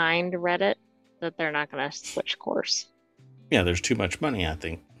behind Reddit that they're not going to switch course. Yeah, there's too much money, I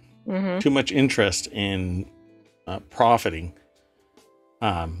think. Mm-hmm. Too much interest in profiting.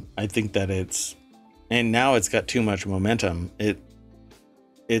 I think that and now it's got too much momentum.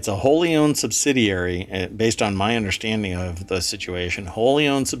 It's a wholly owned subsidiary, based on my understanding of the situation, wholly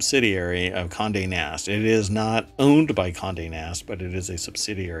owned subsidiary of Condé Nast. It is not owned by Condé Nast, but it is a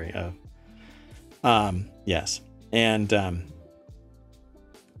subsidiary of. Yes. And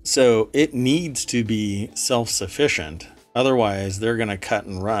so it needs to be self-sufficient. Otherwise, they're going to cut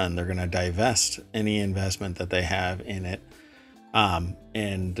and run. They're going to divest any investment that they have in it.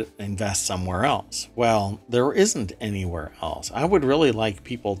 And invest somewhere else. Well, there isn't anywhere else. I would really like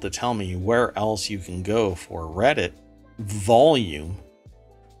people to tell me where else you can go for Reddit volume,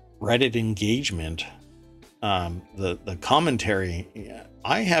 Reddit engagement, the commentary.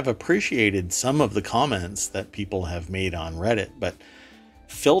 I have appreciated some of the comments that people have made on Reddit, but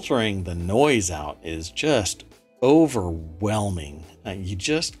filtering the noise out is just overwhelming. You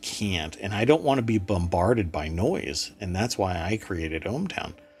just can't. And I don't want to be bombarded by noise. And that's why I created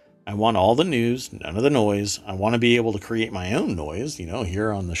ohmTown. I want all the news, none of the noise. I want to be able to create my own noise.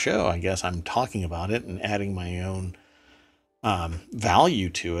 Here on the show, I guess I'm talking about it and adding my own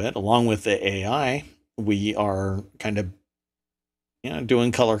value to it. Along with the AI, we are kind of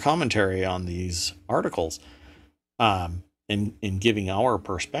doing color commentary on these articles. In giving our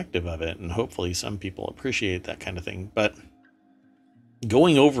perspective of it, and hopefully some people appreciate that kind of thing. But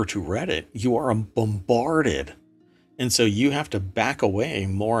going over to Reddit, you are bombarded. And so you have to back away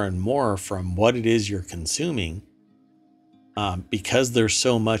more and more from what it is you're consuming. Because there's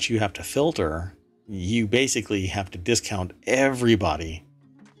so much you have to filter, you basically have to discount everybody.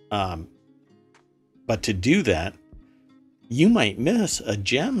 But to do that, you might miss a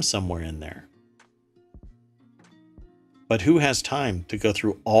gem somewhere in there. But who has time to go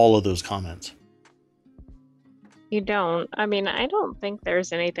through all of those comments? You don't. I mean, I don't think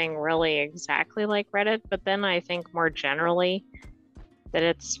there's anything really exactly like Reddit, but then I think more generally that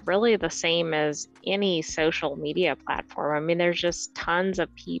it's really the same as any social media platform. I mean, there's just tons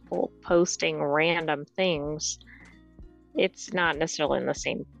of people posting random things. It's not necessarily in the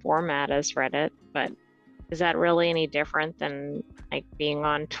same format as Reddit, but is that really any different than like being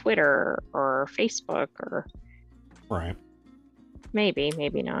on Twitter or Facebook or Right. maybe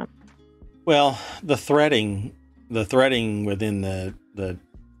not. Well, the threading within the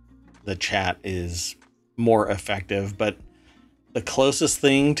chat is more effective, but the closest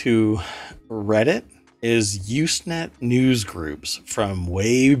thing to Reddit is Usenet news groups from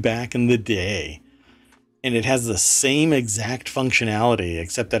way back in the day. And it has the same exact functionality,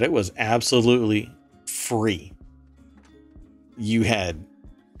 except that it was absolutely free. You had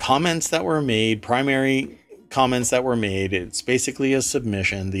comments that were made, primary comments that were made. It's basically a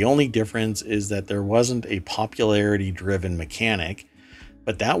submission. The only difference is that there wasn't a popularity driven mechanic,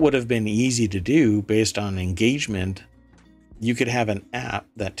 but that would have been easy to do based on engagement. You could have an app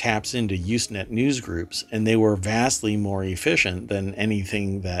that taps into Usenet news groups, and they were vastly more efficient than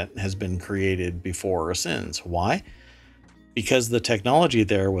anything that has been created before or since. Why? Because the technology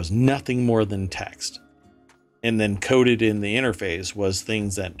there was nothing more than text. And then coded in the interface was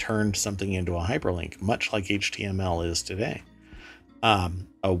things that turned something into a hyperlink, much like HTML is today. A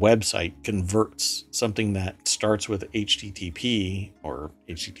website converts something that starts with HTTP or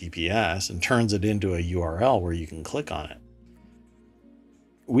HTTPS and turns it into a URL where you can click on it.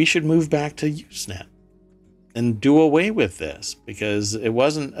 We should move back to Usenet and do away with this, because it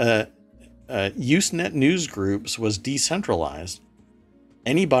wasn't Usenet news groups was decentralized.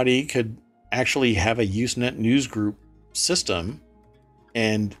 Anybody could actually have a Usenet news group system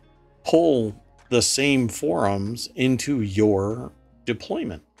and pull the same forums into your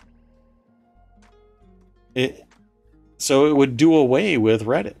deployment. So it would do away with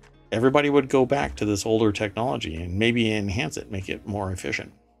Reddit. Everybody would go back to this older technology and maybe enhance it, make it more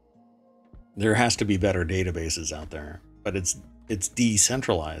efficient. There has to be better databases out there, but it's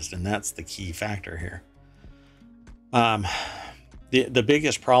decentralized, and that's the key factor here. The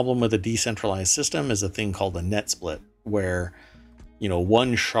biggest problem with a decentralized system is a thing called a net split, where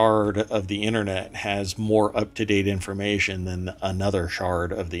one shard of the internet has more up-to-date information than another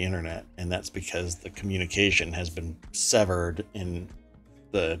shard of the internet, and that's because the communication has been severed and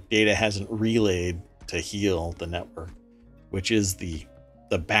the data hasn't relayed to heal the network, which is the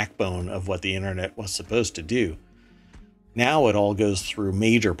backbone of what the internet was supposed to do. Now it all goes through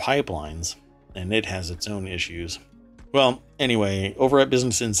major pipelines, and it has its own issues. Well, anyway, over at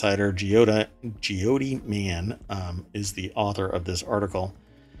Business Insider, Geody Mann is the author of this article.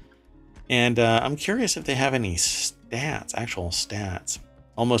 And I'm curious if they have any actual stats.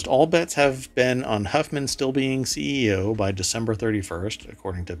 Almost all bets have been on Huffman still being CEO by December 31st,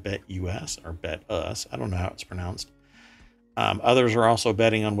 according to BetUS or BetUs. I don't know how it's pronounced. Others are also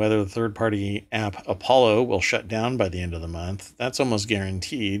betting on whether the third-party app Apollo will shut down by the end of the month. That's almost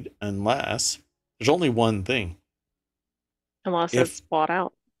guaranteed, unless there's only one thing. Unless it's bought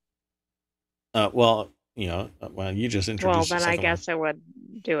out. Well, you just introduced. Well, then I guess it would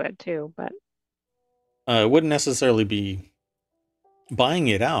do it too, but it wouldn't necessarily be buying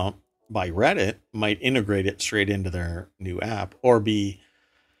it out by Reddit. Might integrate it straight into their new app, or be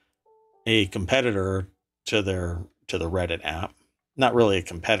a competitor to the Reddit app. Not really a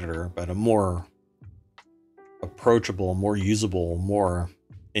competitor, but a more approachable, more usable, more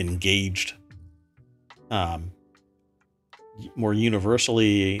engaged, more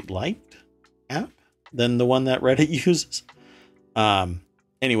universally liked app than the one that Reddit uses.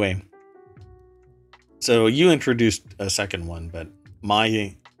 Anyway, so you introduced a second one, but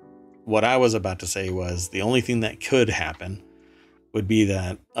what I was about to say was the only thing that could happen would be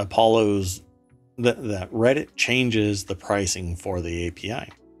that that Reddit changes the pricing for the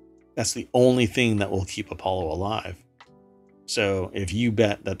API. That's the only thing that will keep Apollo alive. So if you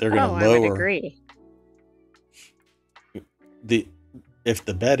bet that they're going to lower, I would agree. If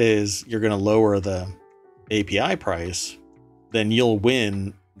the bet is you're going to lower the API price, then you'll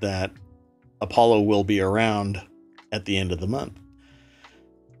win that Apollo will be around at the end of the month.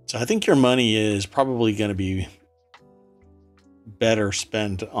 So I think your money is probably going to be better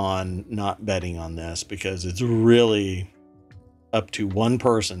spent on not betting on this, because it's really up to one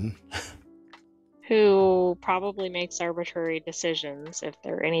person who probably makes arbitrary decisions if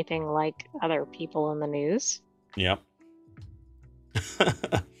they're anything like other people in the news. Yep.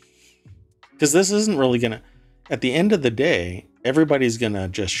 Because this isn't really gonna, at the end of the day, everybody's going to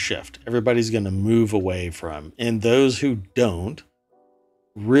just shift. Everybody's going to move away from. And those who don't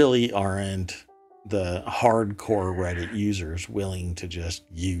really aren't the hardcore Reddit users willing to just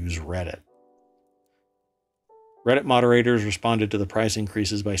use Reddit. Reddit moderators responded to the price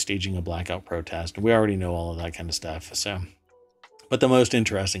increases by staging a blackout protest. We already know all of that kind of stuff. But the most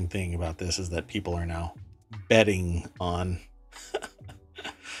interesting thing about this is that people are now betting on.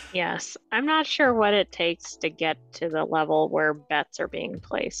 Yes, I'm not sure what it takes to get to the level where bets are being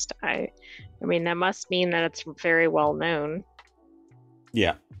placed. I mean, that must mean that it's very well known.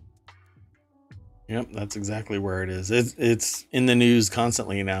 Yeah. Yep, that's exactly where it is. It's in the news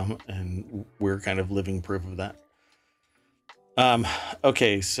constantly now, and we're kind of living proof of that.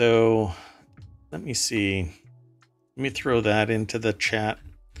 Okay, so let me see. Let me throw that into the chat.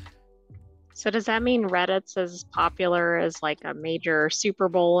 So does that mean Reddit's as popular as like a major Super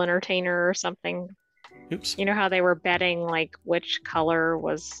Bowl entertainer or something? Oops. You know how they were betting like which color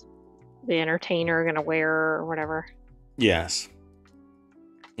was the entertainer going to wear or whatever? Yes.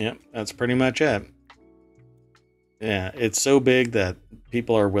 Yep, that's pretty much it. Yeah, it's so big that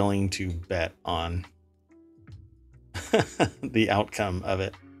people are willing to bet on the outcome of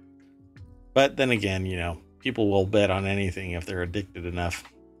it. But then again, you know, people will bet on anything if they're addicted enough.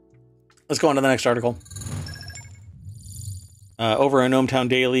 Let's go on to the next article. Over on Ohmtown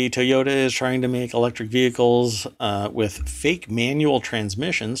Daily, Toyota is trying to make electric vehicles with fake manual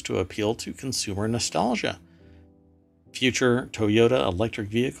transmissions to appeal to consumer nostalgia. Future Toyota electric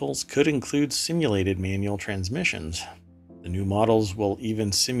vehicles could include simulated manual transmissions. The new models will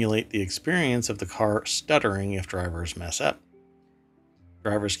even simulate the experience of the car stuttering if drivers mess up.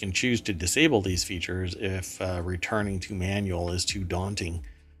 Drivers can choose to disable these features if returning to manual is too daunting.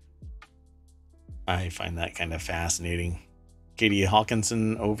 I find that kind of fascinating. Katie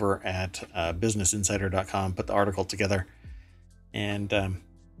Hawkinson over at BusinessInsider.com put the article together. And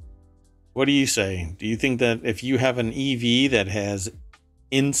what do you say? Do you think that if you have an EV that has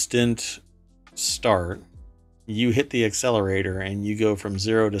instant start, you hit the accelerator and you go from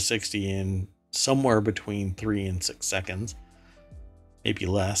 0 to 60 in somewhere between 3 and 6 seconds, maybe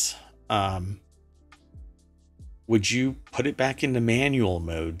less, would you put it back into manual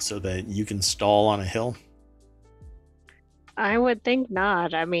mode so that you can stall on a hill? I would think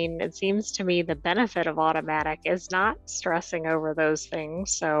not. I mean, it seems to me the benefit of automatic is not stressing over those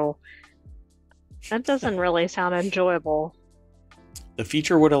things. So that doesn't really sound enjoyable. The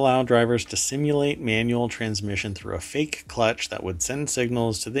feature would allow drivers to simulate manual transmission through a fake clutch that would send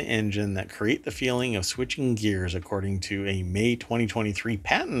signals to the engine that create the feeling of switching gears, according to a May 2023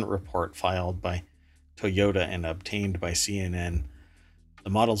 patent report filed by Toyota and obtained by CNN. The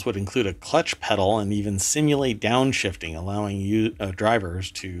models would include a clutch pedal and even simulate downshifting, allowing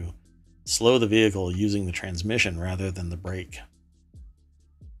drivers to slow the vehicle using the transmission rather than the brake.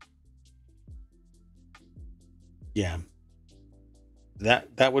 Yeah,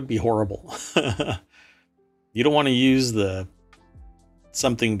 that would be horrible. You don't want to use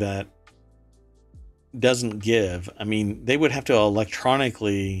something that doesn't give. I mean, they would have to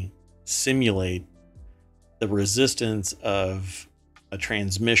electronically simulate the resistance of a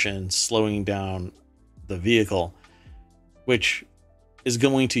transmission slowing down the vehicle, which is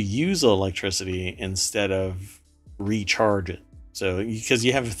going to use electricity instead of recharge it. So, because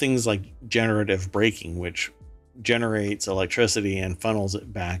you have things like generative braking, which generates electricity and funnels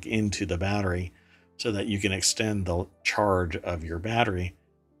it back into the battery so that you can extend the charge of your battery.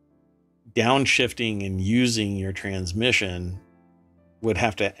 Downshifting and using your transmission would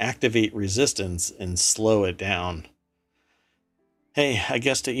have to activate resistance and slow it down. Hey, I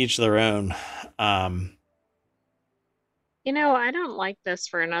guess to each their own. You know, I don't like this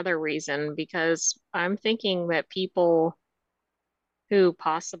for another reason because I'm thinking that people who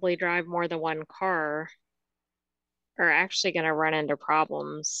possibly drive more than one car are actually going to run into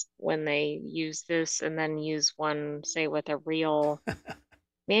problems when they use this and then use one, say, with a real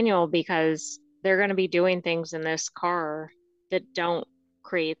manual, because they're going to be doing things in this car that don't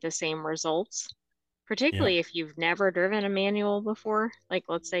create the same results, Yeah. particularly if you've never driven a manual before. Like,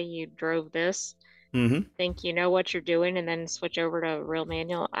 let's say you drove this, think you know what you're doing, and then switch over to a real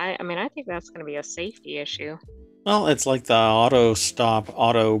manual. I mean, I think that's going to be a safety issue. Well, it's like the auto stop,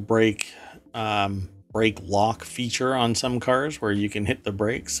 auto brake, brake lock feature on some cars where you can hit the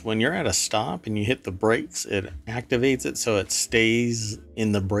brakes. When you're at a stop and you hit the brakes, it activates it so it stays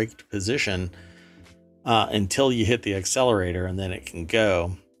in the braked position until you hit the accelerator, and then it can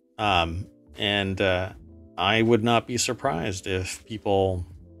go. And I would not be surprised if people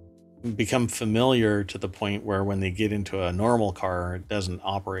become familiar to the point where when they get into a normal car, it doesn't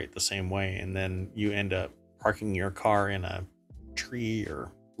operate the same way, and then you end up parking your car in a tree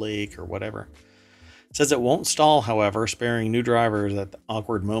or lake or whatever. It says it won't stall, however, sparing new drivers at the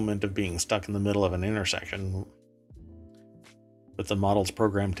awkward moment of being stuck in the middle of an intersection, with the models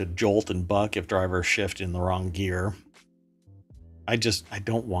programmed to jolt and buck if drivers shift in the wrong gear. I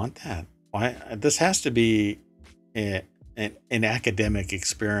don't want that. Why? This has to be an academic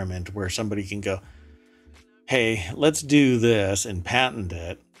experiment where somebody can go, hey, let's do this and patent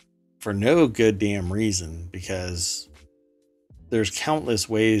it for no good damn reason, because there's countless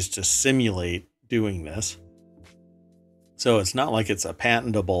ways to simulate doing this. So it's not like it's a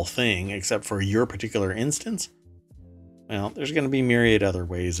patentable thing except for your particular instance. Well, there's going to be myriad other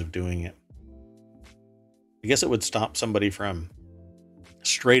ways of doing it. I guess it would stop somebody from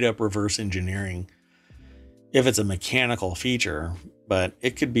straight up reverse engineering if it's a mechanical feature, but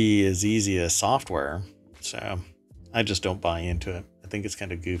it could be as easy as software. So I just don't buy into it. I think it's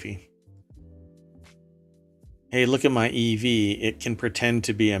kind of goofy. Hey, look at my EV. It can pretend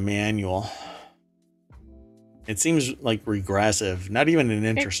to be a manual. It seems like regressive, not even an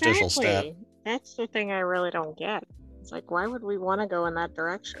interstitial step. That's the thing I really don't get. It's like, why would we want to go in that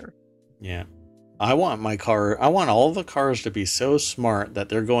direction? Yeah. I want all the cars to be so smart that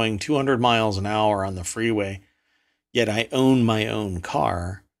they're going 200 miles an hour on the freeway, yet I own my own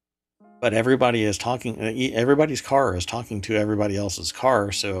car, but everybody's car is talking to everybody else's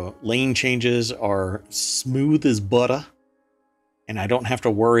car, so lane changes are smooth as butter, and I don't have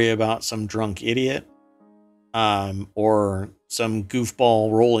to worry about some drunk idiot or some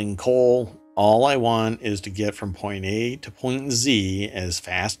goofball rolling coal. All I want is to get from point A to point Z as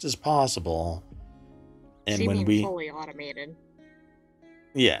fast as possible. And so you mean fully automated?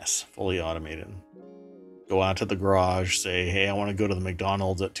 Yes, fully automated. Go out to the garage, say, hey, I want to go to the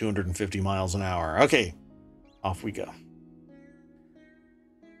McDonald's at 250 miles an hour. Okay, off we go.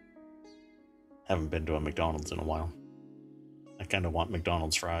 Haven't been to a McDonald's in a while. I kind of want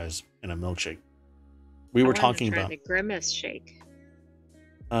McDonald's fries and a milkshake. We were talking about the Grimace shake.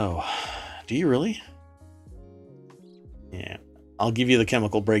 Oh, do you really? Yeah, I'll give you the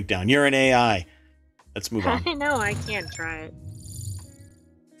chemical breakdown. You're an AI. Let's move on. I know, I can't try it.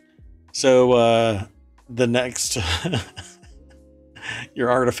 So, the next,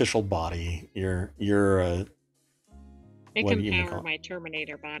 your artificial body, your it can power my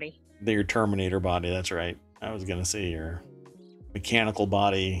Terminator body. Your Terminator body, that's right. I was gonna say your mechanical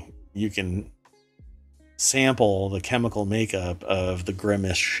body. You can sample the chemical makeup of the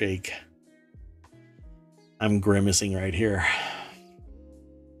Grimace shake. I'm grimacing right here.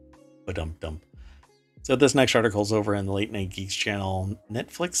 Ba-dum-dum. So this next article is over in the Late Night Geeks channel.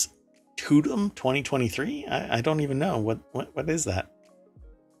 Netflix Toodum 2023? I don't even know. What is that?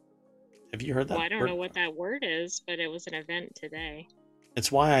 Have you heard that? Well, I don't know what that word is, but it was an event today.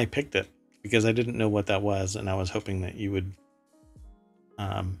 It's why I picked it, because I didn't know what that was, and I was hoping that you would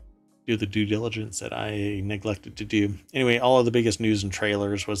do the due diligence that I neglected to do. Anyway, all of the biggest news and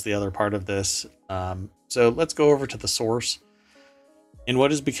trailers was the other part of this. So let's go over to the source. In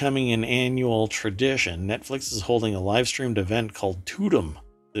what is becoming an annual tradition, Netflix is holding a live-streamed event called Toodum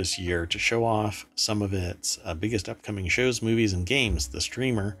this year to show off some of its biggest upcoming shows, movies, and games. The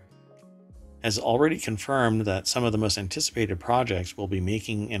streamer has already confirmed that some of the most anticipated projects will be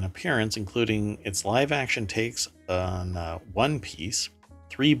making an appearance, including its live-action takes on One Piece,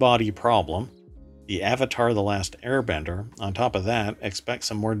 Three Body Problem, The Avatar: The Last Airbender. On top of that, expect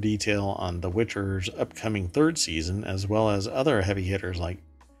some more detail on The Witcher's upcoming third season, as well as other heavy hitters like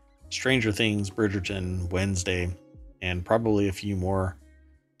Stranger Things, Bridgerton, Wednesday, and probably a few more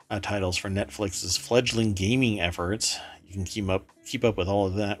titles for Netflix's fledgling gaming efforts. You can keep up with all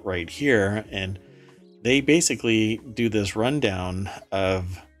of that right here, and they basically do this rundown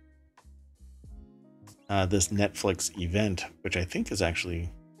of this Netflix event, which I think is actually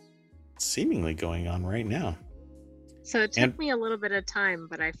seemingly going on right now. So it took me a little bit of time,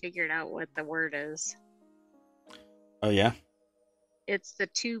 but I figured out what the word is. Oh yeah? It's the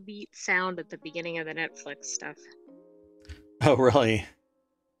 2-beat sound at the beginning of the Netflix stuff. Oh really?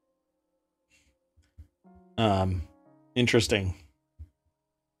 Interesting.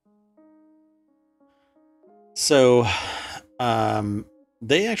 So,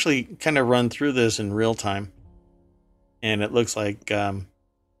 they actually kind of run through this in real time, and it looks like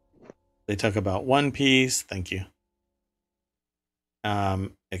they talk about One Piece. Thank you.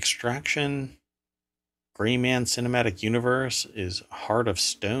 Extraction, Gray Man Cinematic Universe is Heart of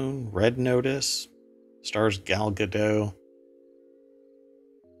Stone, Red Notice, stars Gal Gadot,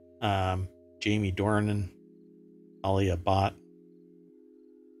 Jamie Dornan, Alia Bhatt.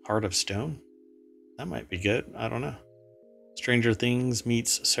 Heart of Stone? That might be good. I don't know. Stranger Things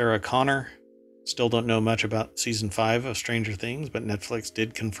meets Sarah Connor. Still don't know much about season 5 of Stranger Things, but Netflix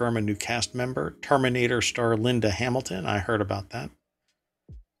did confirm a new cast member, Terminator star Linda Hamilton. I heard about that.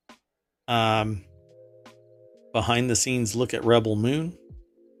 Behind the scenes look at Rebel Moon,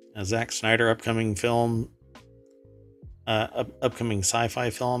 a Zack Snyder upcoming sci-fi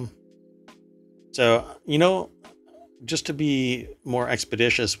film. So, just to be more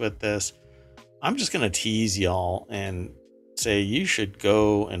expeditious with this, I'm just going to tease y'all and say you should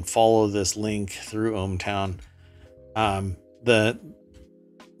go and follow this link through ohmTown.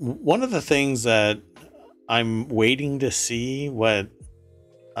 One of the things that I'm waiting to see what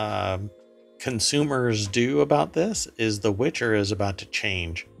consumers do about this is The Witcher is about to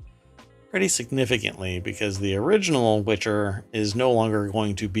change pretty significantly, because the original Witcher is no longer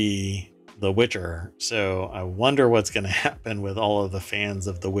going to be The Witcher. So I wonder what's going to happen with all of the fans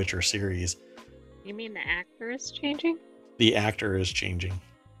of the Witcher series. You mean the actor is changing? The actor is changing.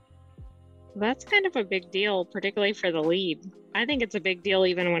 That's kind of a big deal, particularly for the lead. I think it's a big deal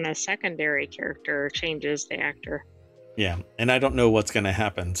even when a secondary character changes the actor. Yeah, and I don't know what's going to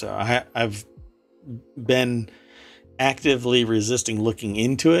happen. So I've been actively resisting looking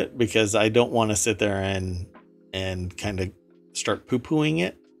into it, because I don't want to sit there and kind of start poo-pooing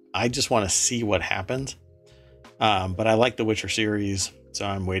it. I just want to see what happens. But I like the Witcher series, so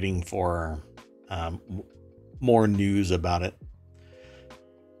I'm waiting for more news about it.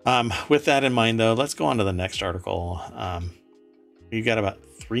 With that in mind, though, let's go on to the next article. We've got about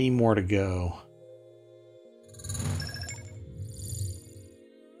 3 more to go.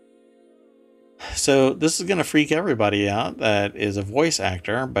 So this is going to freak everybody out that is a voice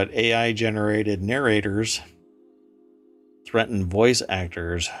actor, but AI-generated narrators threaten voice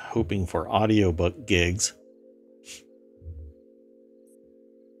actors hoping for audiobook gigs.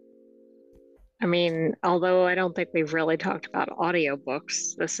 I mean, although I don't think we've really talked about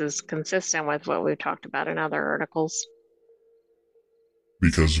audiobooks, this is consistent with what we've talked about in other articles.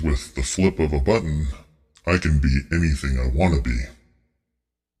 Because with the flip of a button, I can be anything I want to be.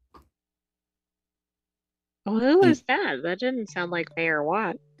 Oh, who was that? That didn't sound like Mayor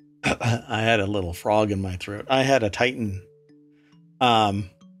Watt. I had a little frog in my throat. I had a Titan. But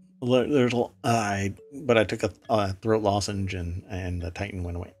I took a throat lozenge and the Titan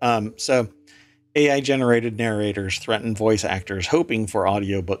went away. So AI-generated narrators threaten voice actors hoping for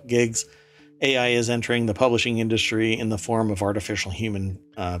audiobook gigs. AI is entering the publishing industry in the form of artificial human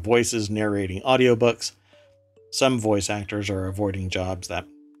voices narrating audiobooks. Some voice actors are avoiding jobs that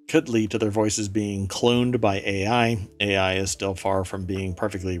could lead to their voices being cloned by AI. AI is still far from being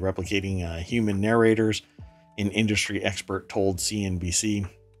perfectly replicating human narrators, an industry expert told CNBC.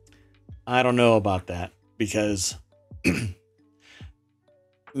 I don't know about that, because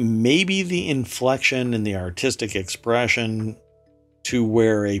maybe the inflection and the artistic expression to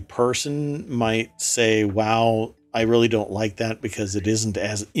where a person might say, wow, I really don't like that because it isn't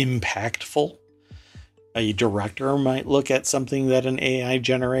as impactful. A director might look at something that an AI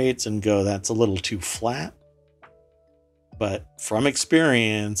generates and go, that's a little too flat. But from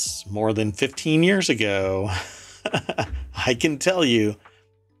experience, more than 15 years ago, I can tell you,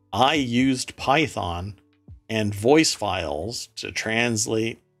 I used Python and voice files to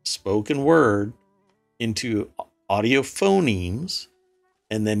translate spoken word into audio phonemes,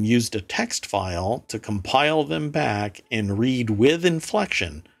 and then used a text file to compile them back and read with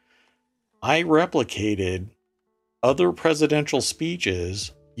inflection. I replicated other presidential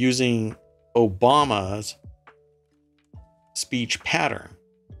speeches using Obama's speech pattern,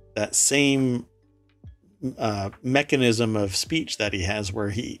 that same mechanism of speech that he has, where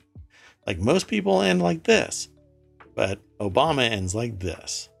he, like most people, end like this, but Obama ends like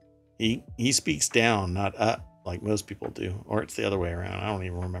this. He speaks down, not up, like most people do, or it's the other way around. I don't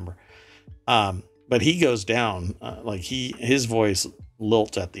even remember. But he goes down, like his voice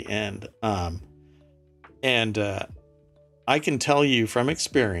lilts at the end. And I can tell you from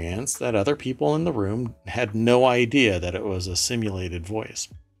experience that other people in the room had no idea that it was a simulated voice.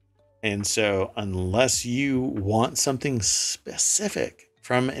 And so unless you want something specific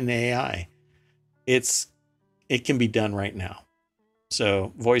from an AI, it can be done right now.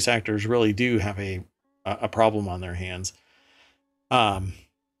 So voice actors really do have a problem on their hands. And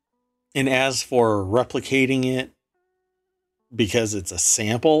as for replicating it because it's a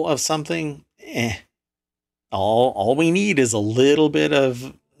sample of something, all we need is a little bit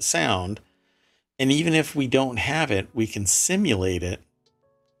of sound. And even if we don't have it, we can simulate it,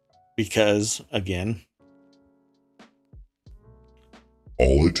 because, again,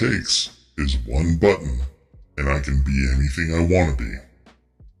 all it takes is one button, and I can be anything I want to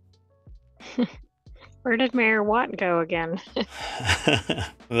be. Where did Mayor Watt go again?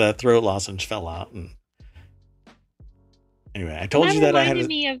 The throat lozenge fell out. And anyway, I told That you that I had reminded a,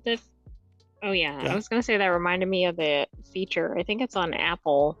 me of the. Oh yeah, I yeah. was gonna say that reminded me of the feature. I think it's on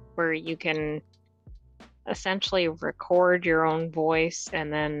Apple where you can essentially record your own voice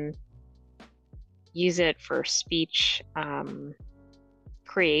and then use it for speech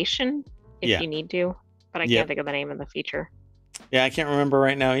creation if Yeah. you need to. But I can't Yep. think of the name of the feature. Yeah, I can't remember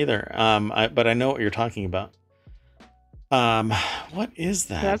right now either. But I know what you're talking about. What is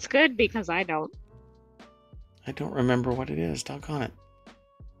that? That's good because I don't. I don't remember what it is. Doggone it.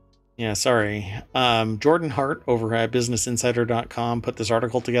 Yeah, sorry. Jordan Hart over at BusinessInsider.com put this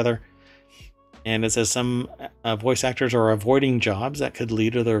article together, and it says some voice actors are avoiding jobs that could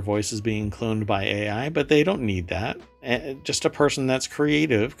lead to their voices being cloned by AI, but they don't need that. Just a person that's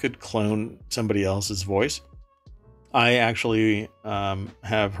creative could clone somebody else's voice. I actually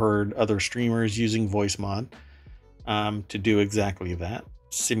have heard other streamers using VoiceMod to do exactly that,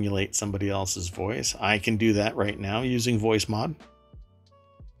 simulate somebody else's voice. I can do that right now using VoiceMod.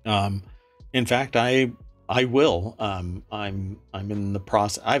 In fact, I will. I'm in the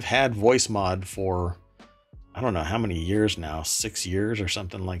process. I've had VoiceMod for I don't know how many years now, 6 years or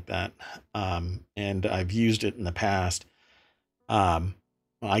something like that. And I've used it in the past.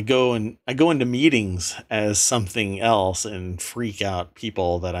 I go into meetings as something else and freak out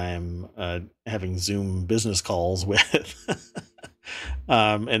people that I'm having Zoom business calls with.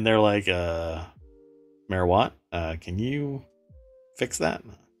 And they're like, Mayor Watt, can you fix that?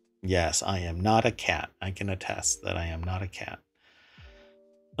 Yes, I am not a cat. I can attest that I am not a cat.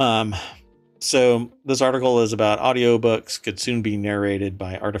 So this article is about audiobooks could soon be narrated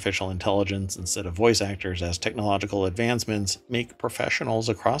by artificial intelligence instead of voice actors as technological advancements make professionals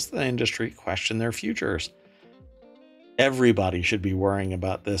across the industry question their futures. Everybody should be worrying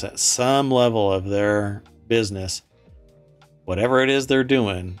about this at some level of their business. Whatever it is they're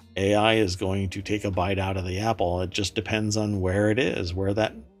doing, AI is going to take a bite out of the apple. It just depends on where it is, where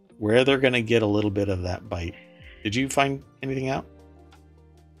they're going to get a little bit of that bite. Did you find anything out?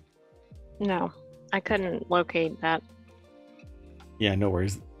 No, I couldn't locate that. Yeah, no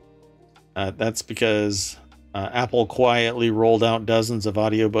worries. That's because Apple quietly rolled out dozens of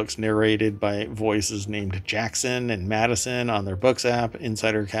audiobooks narrated by voices named Jackson and Madison on their Books app.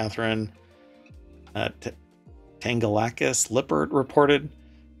 Insider Catherine Tangalakis Lippert reported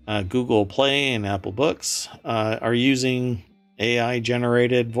Google Play and Apple Books are using AI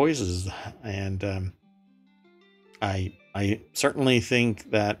generated voices. And I certainly think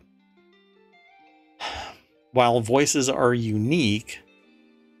that while voices are unique,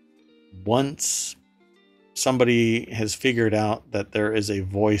 once somebody has figured out that there is a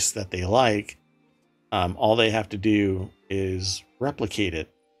voice that they like, all they have to do is replicate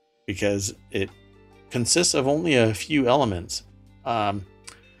it because it consists of only a few elements.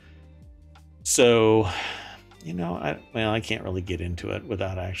 So, I can't really get into it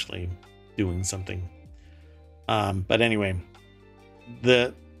without actually doing something. But anyway,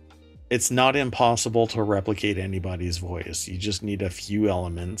 it's not impossible to replicate anybody's voice. You just need a few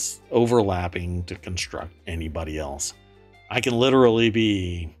elements overlapping to construct anybody else. I can literally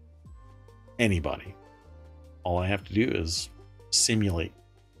be anybody. All I have to do is simulate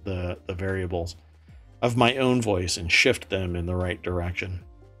the variables of my own voice and shift them in the right direction.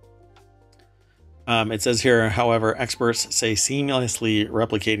 It says here, however, experts say seamlessly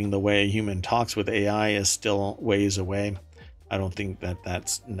replicating the way a human talks with AI is still ways away. I don't think that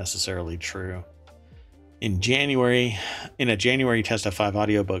that's necessarily true. In a January test of 5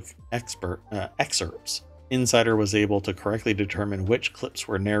 audiobook excerpts, Insider was able to correctly determine which clips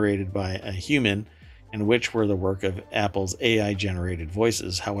were narrated by a human and which were the work of Apple's AI-generated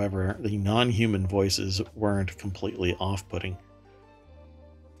voices. However, the non-human voices weren't completely off-putting.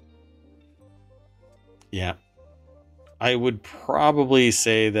 Yeah. I would probably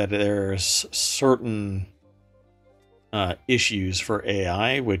say that there's certain issues for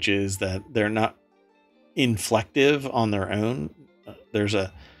AI, which is that they're not inflective on their own. There's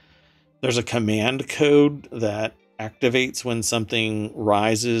a command code that activates when something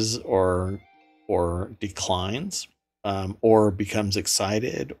rises or declines, or becomes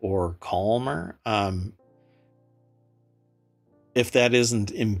excited or calmer. If that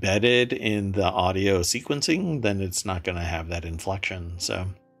isn't embedded in the audio sequencing, then it's not going to have that inflection. So.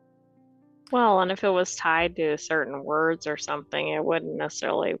 Well, and if it was tied to certain words or something, it wouldn't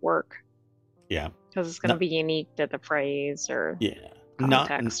necessarily work. Yeah. Because it's going to be unique to the phrase or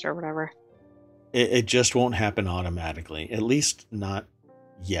context or whatever. It just won't happen automatically, at least not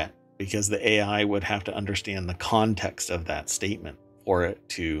yet, because the AI would have to understand the context of that statement for it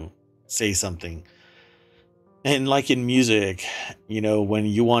to say something And like in music, when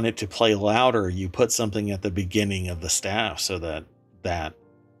you want it to play louder, you put something at the beginning of the staff so that that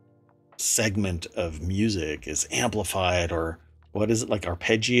segment of music is amplified, or what is it, like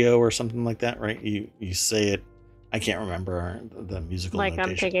arpeggio or something like that, right? You say it. I can't remember the musical Like I'm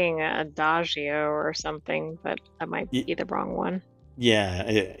notation. thinking adagio or something, but that might be the wrong one. Yeah,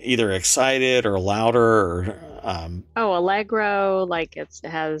 either excited or louder, or Oh, allegro, like it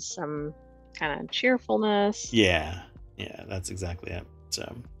has some kind of cheerfulness. yeah, that's exactly it.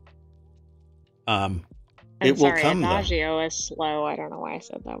 So And it will sorry, come though. adagio is slow. I don't know why I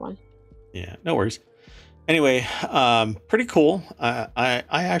said that one. Yeah, no worries. Anyway, pretty cool. I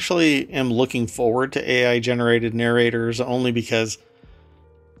actually am looking forward to AI generated narrators, only because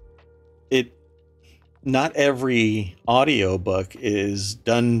not every audiobook is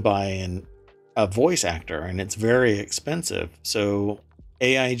done by a voice actor, and it's very expensive. So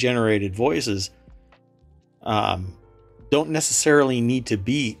AI generated voices don't necessarily need to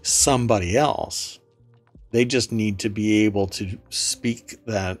be somebody else. They just need to be able to speak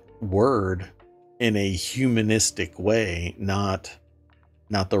that word in a humanistic way, not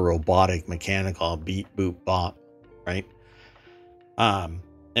the robotic, mechanical beep, boop, bop, right?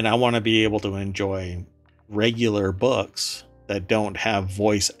 And I want to be able to enjoy regular books that don't have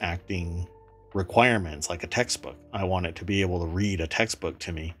voice acting requirements, like a textbook. I want it to be able to read a textbook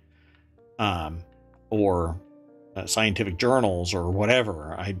to me, or scientific journals or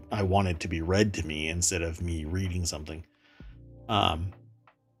whatever. I want it to be read to me instead of me reading something,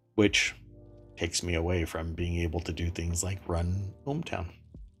 which takes me away from being able to do things like run Hometown.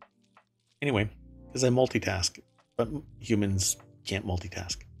 Anyway, because I multitask, but humans can't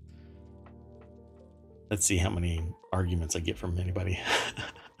multitask. Let's see how many arguments I get from anybody.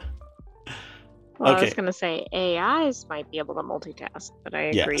 Well, Okay. I was going to say AIs might be able to multitask, but I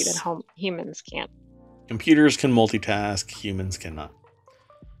agree that humans can't. Computers can multitask, humans cannot.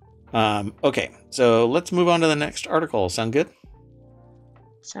 Okay, so let's move on to the next article. Sound good?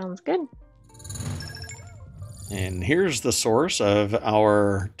 Sounds good. And here's the source of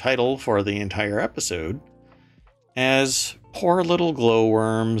our title for the entire episode. As poor little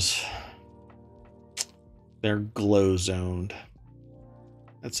glowworms, they're glow zoned.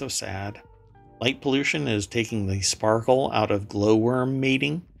 That's so sad. Light pollution is taking the sparkle out of glowworm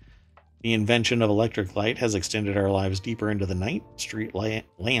mating. The invention of electric light has extended our lives deeper into the night. Street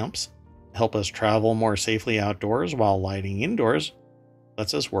lamps help us travel more safely outdoors, while lighting indoors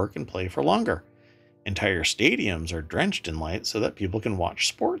lets us work and play for longer. Entire stadiums are drenched in light so that people can watch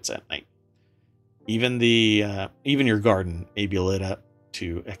sports at night. Even your garden may be lit up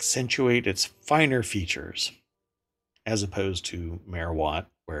to accentuate its finer features, as opposed to Merawatt,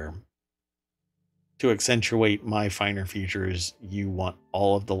 where to accentuate my finer features, you want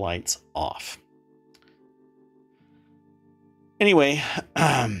all of the lights off. Anyway,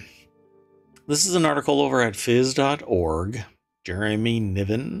 this is an article over at phys.org. Jeremy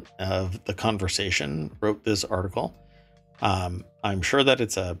Niven of The Conversation wrote this article. I'm sure that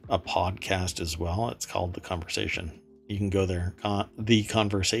it's a podcast as well. It's called The Conversation. You can go there,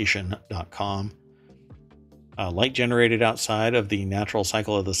 theconversation.com. Light generated outside of the natural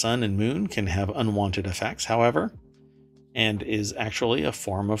cycle of the sun and moon can have unwanted effects, however, and is actually a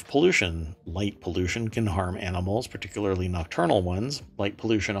form of pollution. Light pollution can harm animals, particularly nocturnal ones. Light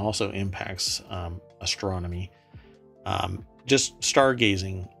pollution also impacts astronomy. Just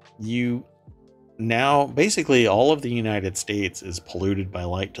stargazing. Now, basically, all of the United States is polluted by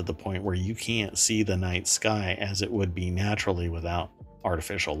light to the point where you can't see the night sky as it would be naturally without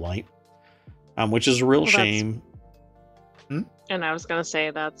artificial light, which is a real shame. And I was going to say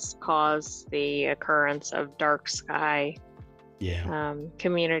that's caused the occurrence of dark sky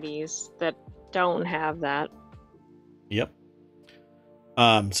communities that don't have that. Yep.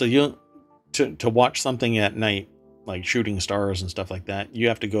 So to watch something at night, like shooting stars and stuff like that, you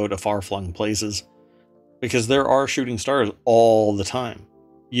have to go to far-flung places, because there are shooting stars all the time.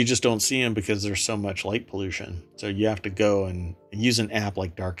 You just don't see them because there's so much light pollution. So you have to go and use an app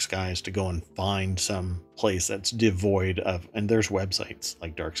like Dark Skies to go and find some place that's devoid of, and there's websites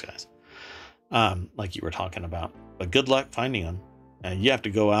like Dark Skies, like you were talking about. But good luck finding them. You have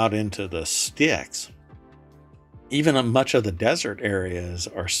to go out into the sticks. Even much of the desert areas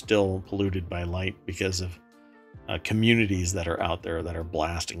are still polluted by light because of communities that are out there that are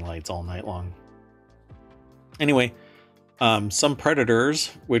blasting lights all night long. Anyway, some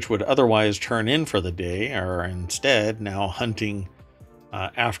predators, which would otherwise turn in for the day, are instead now hunting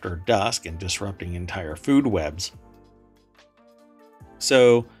after dusk and disrupting entire food webs.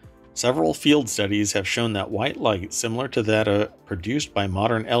 So Several field studies have shown that white light, similar to that produced by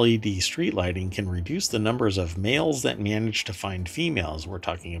modern LED street lighting, can reduce the numbers of males that manage to find females. We're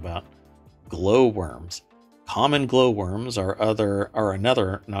talking about glowworms. Common glowworms are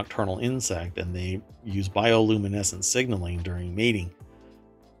another nocturnal insect, and they use bioluminescent signaling during mating.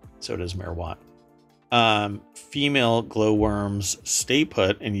 So does Merwat. Female glowworms stay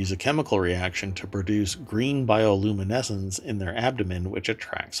put and use a chemical reaction to produce green bioluminescence in their abdomen, which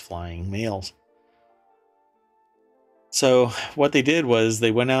attracts flying males. So what they did was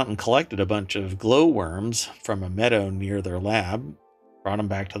they went out and collected a bunch of glowworms from a meadow near their lab, brought them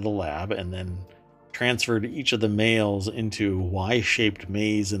back to the lab, and then transferred each of the males into a Y-shaped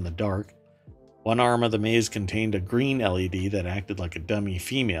maze in the dark. One arm of the maze contained a green LED that acted like a dummy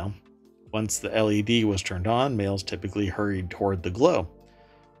female. Once the LED was turned on, males typically hurried toward the glow.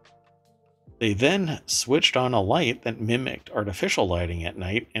 They then switched on a light that mimicked artificial lighting at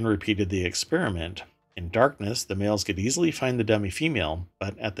night and repeated the experiment. In darkness, the males could easily find the dummy female,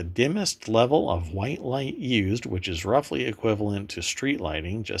 but at the dimmest level of white light used, which is roughly equivalent to street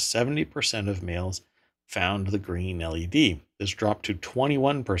lighting, just 70% of males found the green LED. This dropped to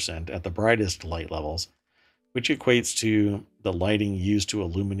 21% at the brightest light levels, which equates to the lighting used to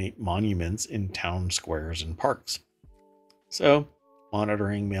illuminate monuments in town squares and parks. So,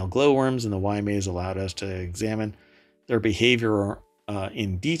 monitoring male glowworms in the Y maze allowed us to examine their behavior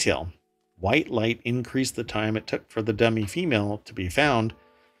in detail. White light increased the time it took for the dummy female to be found.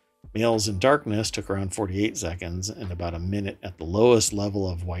 Males in darkness took around 48 seconds and about a minute at the lowest level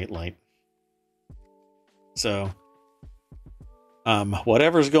of white light. So,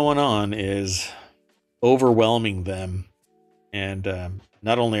 whatever's going on is overwhelming them, and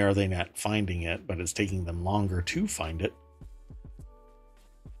not only are they not finding it, but it's taking them longer to find it.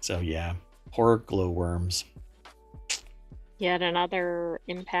 So yeah, poor glowworms. Yet another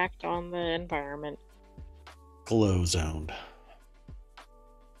impact on the environment. Glow zoned.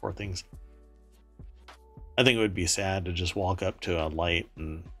 Poor things. I think it would be sad to just walk up to a light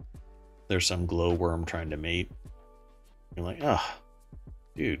and there's some glowworm trying to mate. You're like, oh,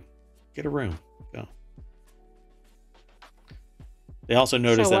 dude, get a room. Go. They also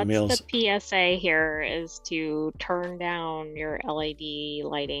noticed that males. So the PSA here is to turn down your LED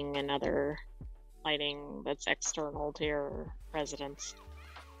lighting and other lighting that's external to your residence.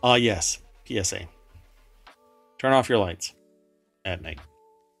 Yes, PSA. Turn off your lights at night.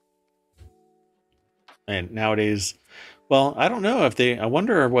 And nowadays, well, I don't know if I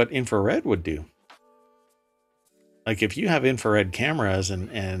wonder what infrared would do. Like if you have infrared cameras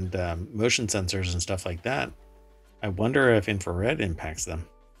and motion sensors and stuff like that, I wonder if infrared impacts them.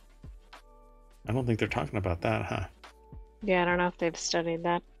 I don't think they're talking about that, huh? Yeah, I don't know if they've studied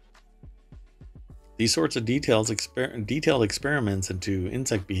that. These sorts of detailed experiments into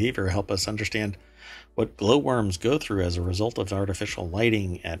insect behavior help us understand what glowworms go through as a result of artificial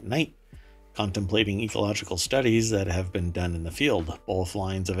lighting at night. Contemplating ecological studies that have been done in the field, both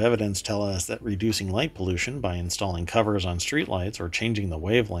lines of evidence tell us that reducing light pollution by installing covers on streetlights or changing the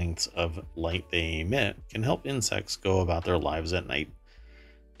wavelengths of light they emit can help insects go about their lives at night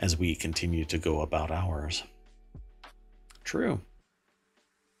as we continue to go about ours. True.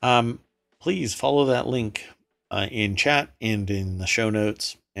 Please follow that link in chat and in the show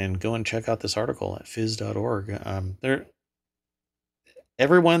notes and go and check out this article at phys.org.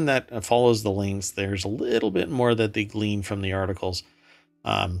 Everyone that follows the links, there's a little bit more that they glean from the articles.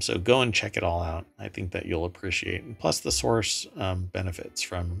 So go and check it all out. I think that you'll appreciate. And plus the source benefits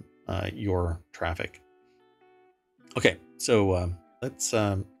from your traffic. Okay, so let's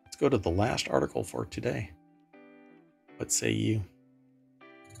go to the last article for today. What say you?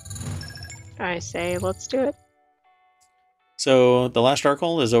 I say let's do it. So the last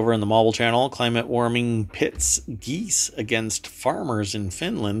article is over in the Marble Channel. Climate warming pits geese against farmers in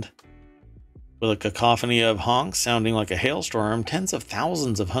Finland. With a cacophony of honks sounding like a hailstorm, tens of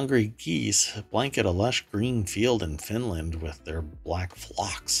thousands of hungry geese blanket a lush green field in Finland with their black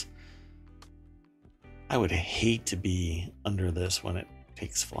flocks. I would hate to be under this when it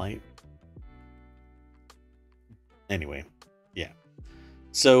takes flight. Anyway, yeah.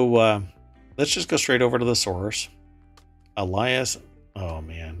 So let's just go straight over to the source. Elias,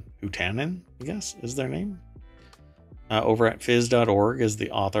 Huhtanen, I guess, is their name. Over at phys.org is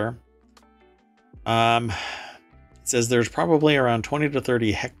the author. It says there's probably around 20 to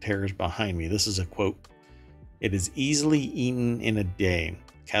 30 hectares behind me. This is a quote. It is easily eaten in a day,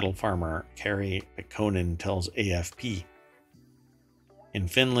 cattle farmer Kari Pekkonen tells AFP. In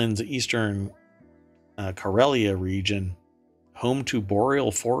Finland's eastern Karelia region, home to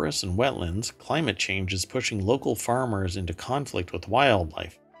boreal forests and wetlands, climate change is pushing local farmers into conflict with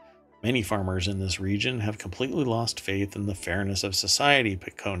wildlife. Many farmers in this region have completely lost faith in the fairness of society,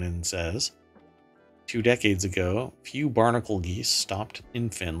 Pekkonen says. 2 decades ago, few barnacle geese stopped in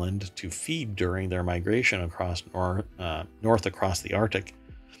Finland to feed during their migration across north across the Arctic,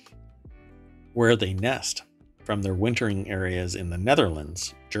 where they nest from their wintering areas in the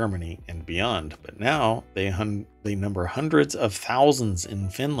Netherlands, Germany, and beyond. But now they number hundreds of thousands in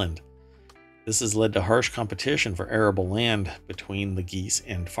Finland. This has led to harsh competition for arable land between the geese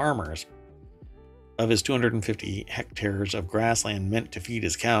and farmers. Of his 250 hectares of grassland meant to feed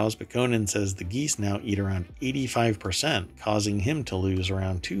his cows, Pekkonen says the geese now eat around 85%, causing him to lose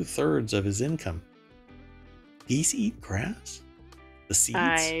around 2/3 of his income. Geese eat grass? The seeds?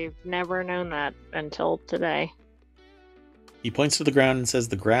 I've never known that until today. He points to the ground and says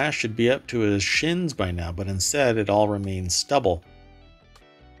the grass should be up to his shins by now, but instead it all remains stubble.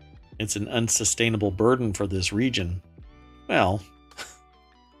 It's an unsustainable burden for this region. Well,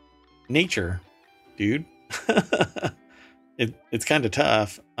 nature, dude. It's kind of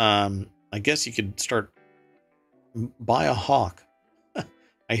tough. I guess you could buy a hawk.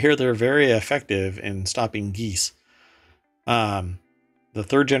 I hear they're very effective in stopping geese. The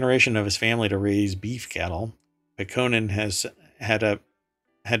 3rd generation of his family to raise beef cattle, Pekkonen has had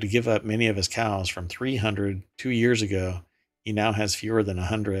to give up many of his cows. From 300 2 years ago, he now has fewer than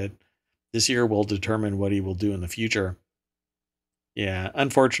 100. This year will determine what he will do in the future. Yeah,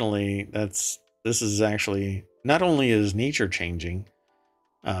 unfortunately, this is actually, not only is nature changing,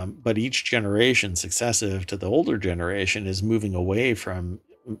 but each generation successive to the older generation is moving away from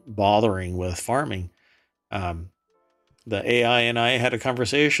bothering with farming. The AI and I had a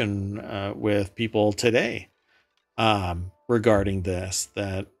conversation with people today regarding this,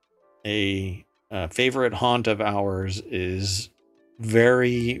 that a favorite haunt of ours is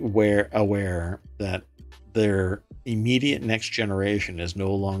very aware that their immediate next generation is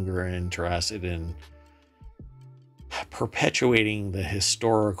no longer interested in perpetuating the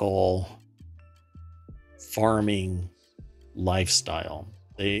historical farming lifestyle.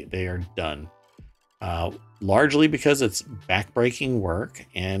 They are done. Largely because it's backbreaking work,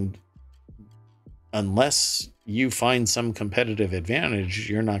 and unless you find some competitive advantage,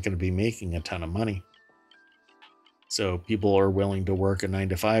 you're not going to be making a ton of money. So people are willing to work a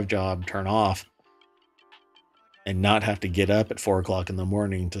 9-to-5 job, turn off, and not have to get up at 4 o'clock in the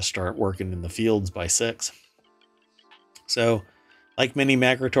morning to start working in the fields by 6. So, like many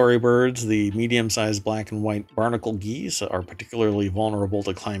migratory birds, the medium-sized black and white barnacle geese are particularly vulnerable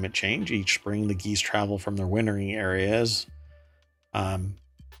to climate change. Each spring, the geese travel from their wintering areas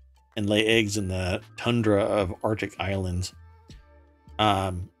and lay eggs in the tundra of Arctic islands.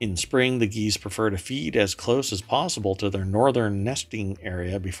 In spring, the geese prefer to feed as close as possible to their northern nesting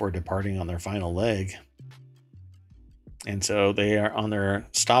area before departing on their final leg. And so they are on their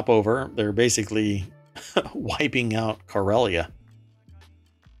stopover. They're basically wiping out Corellia.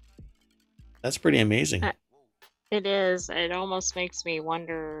 That's pretty amazing. It is. It almost makes me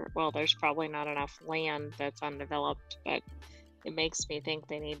wonder, well, there's probably not enough land that's undeveloped, but it makes me think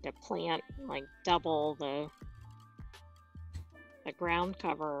they need to plant like double the ground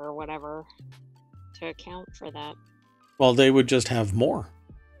cover or whatever to account for that. Well, they would just have more.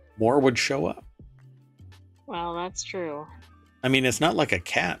 More would show up. Well, that's true. I mean, it's not like a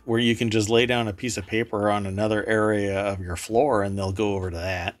cat where you can just lay down a piece of paper on another area of your floor and they'll go over to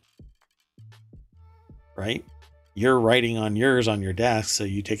that. Right? You're writing on yours on your desk, so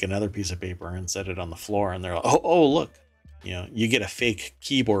you take another piece of paper and set it on the floor, and they're like, oh, look. You know, you get a fake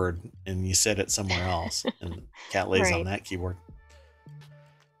keyboard and you set it somewhere else, and the cat lays on that keyboard.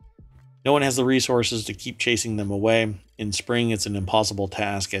 No one has the resources to keep chasing them away. In spring, it's an impossible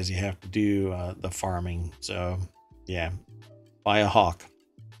task as you have to do the farming. So, yeah, buy a hawk.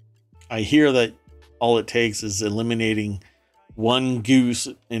 I hear that all it takes is eliminating one goose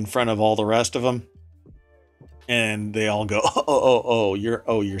in front of all the rest of them, and they all go, oh,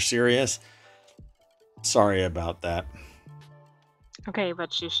 you're serious? Sorry about that. Okay,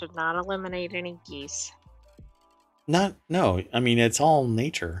 but you should not eliminate any geese. No, I mean, it's all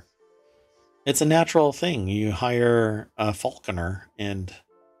nature. It's a natural thing. You hire a falconer, and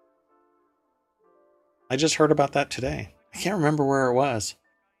I just heard about that today. I can't remember where it was.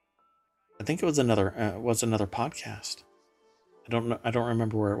 I think it was another podcast. I don't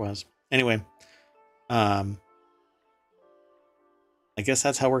remember where it was. Anyway, I guess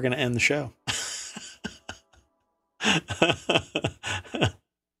that's how we're going to end the show.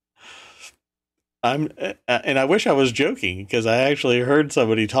 And I wish I was joking, because I actually heard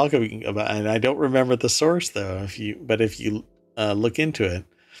somebody talking about, and I don't remember the source though. If you look into it,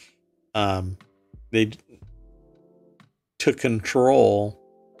 they took control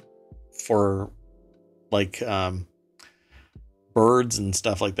for like birds and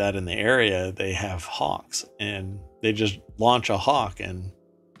stuff like that in the area, they have hawks, and they just launch a hawk, and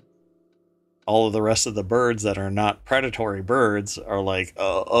all of the rest of the birds that are not predatory birds are like,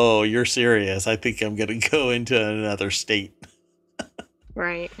 oh, you're serious. I think I'm going to go into another state.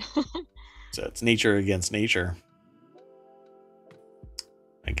 Right. So it's nature against nature.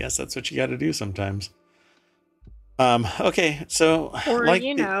 I guess that's what you got to do sometimes. Okay, so Or, like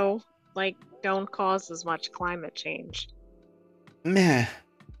like don't cause as much climate change. meh.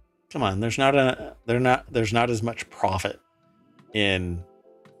 Come on, there's not as much profit in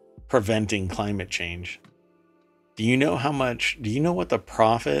preventing climate change. Do you know what the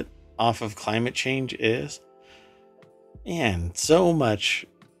profit off of climate change is? Man, so much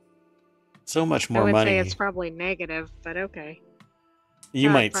more I would money. say it's probably negative, but okay. You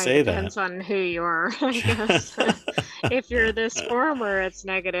might probably say depends on who you are, I guess. If you're this farmer, it's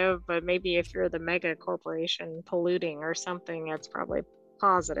negative, but maybe if you're the mega corporation polluting or something, it's probably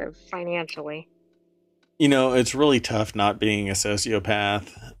positive financially. It's really tough not being a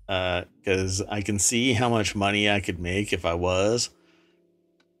sociopath, because I can see how much money I could make if I was.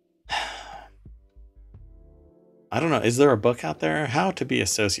 I don't know. Is there a book out there? How to be a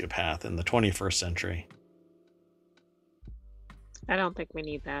sociopath in the 21st century? I don't think we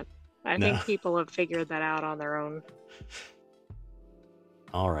need that. I No. think people have figured that out on their own.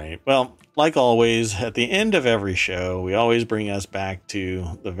 All right. Well, like always, at the end of every show, we always bring us back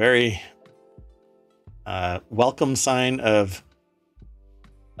to the very welcome sign of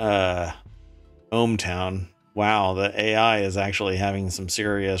ohmTown. Wow, the AI is actually having some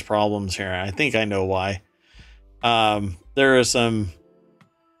serious problems here. I think I know why. There is some,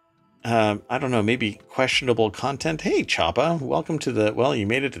 I don't know, maybe questionable content. Hey, Choppa, welcome to you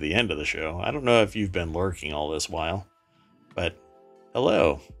made it to the end of the show. I don't know if you've been lurking all this while, but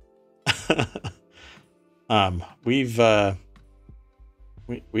hello. We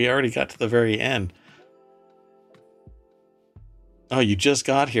already got to the very end. Oh, you just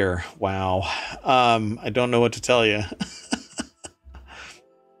got here. Wow. I don't know what to tell you.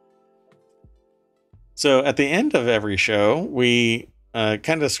 So at the end of every show, we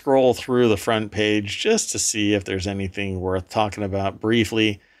kind of scroll through the front page just to see if there's anything worth talking about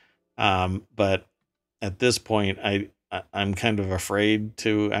briefly. But at this point, I'm kind of afraid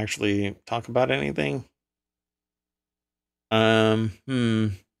to actually talk about anything.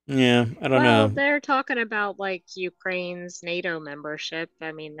 Yeah, I don't know. They're talking about like Ukraine's NATO membership.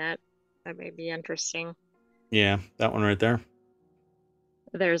 I mean, that may be interesting. Yeah, that one right there.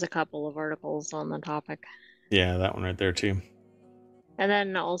 There's a couple of articles on the topic. Yeah, that one right there too. And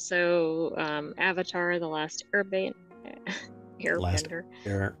then also Avatar: The Last Airbender.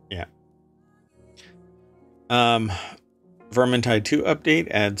 Yeah. Vermintide 2 update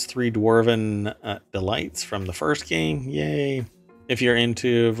adds 3 dwarven delights from the first game. Yay! If you're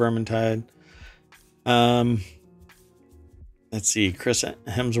into Vermintide. Let's see. Chris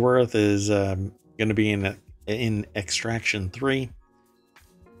Hemsworth is going to be in Extraction 3.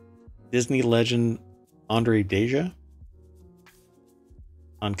 Disney legend Andre Deja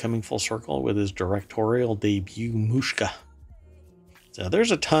on coming full circle with his directorial debut Mushka. So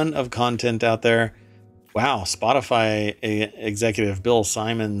there's a ton of content out there. Wow, Spotify executive Bill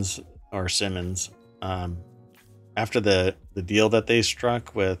Simmons, after the deal that they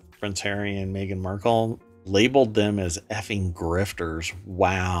struck with Prince Harry and Meghan Markle, labeled them as effing grifters.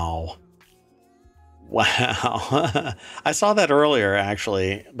 Wow. I saw that earlier,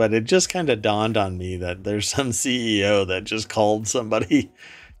 actually, but it just kind of dawned on me that there's some CEO that just called somebody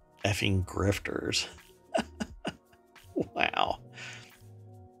effing grifters. Wow.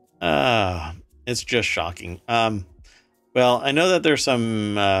 It's just shocking. Well, I know that there's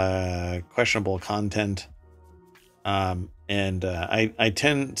some questionable content, and I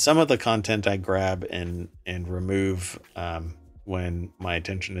tend, some of the content I grab and remove when my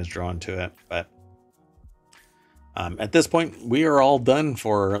attention is drawn to it, but at this point we are all done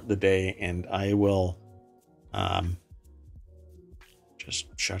for the day, and I will just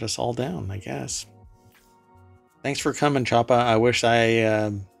shut us all down, I guess. Thanks for coming, Choppa. I wish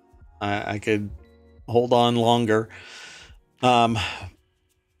I could hold on longer.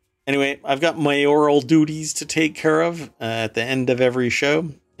 Anyway, I've got mayoral duties to take care of at the end of every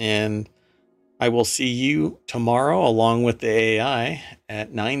show, and I will see you tomorrow along with the AI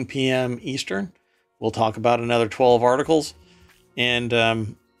at 9 p.m. Eastern. We'll talk about another 12 articles,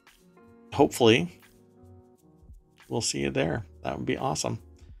 and hopefully we'll see you there. That would be awesome.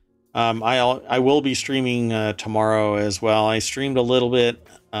 I will be streaming tomorrow as well. I streamed a little bit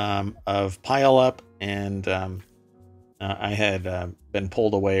of Pile Up, and I had been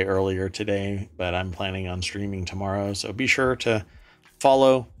pulled away earlier today, but I'm planning on streaming tomorrow. So be sure to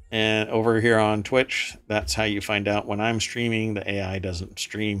follow and over here on Twitch. That's how you find out when I'm streaming. The AI doesn't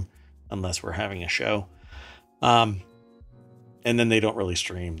stream unless we're having a show. And then they don't really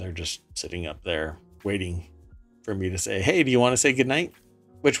stream. They're just sitting up there waiting for me to say, hey, do you want to say goodnight?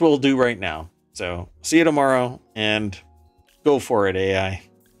 Which we'll do right now. So see you tomorrow and go for it, AI.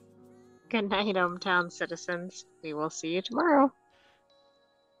 Good night, hometown citizens. We will see you tomorrow.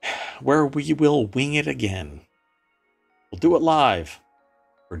 Where we will wing it again. We'll do it live.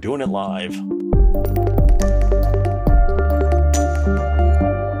 We're doing it live.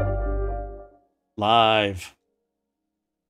 Live.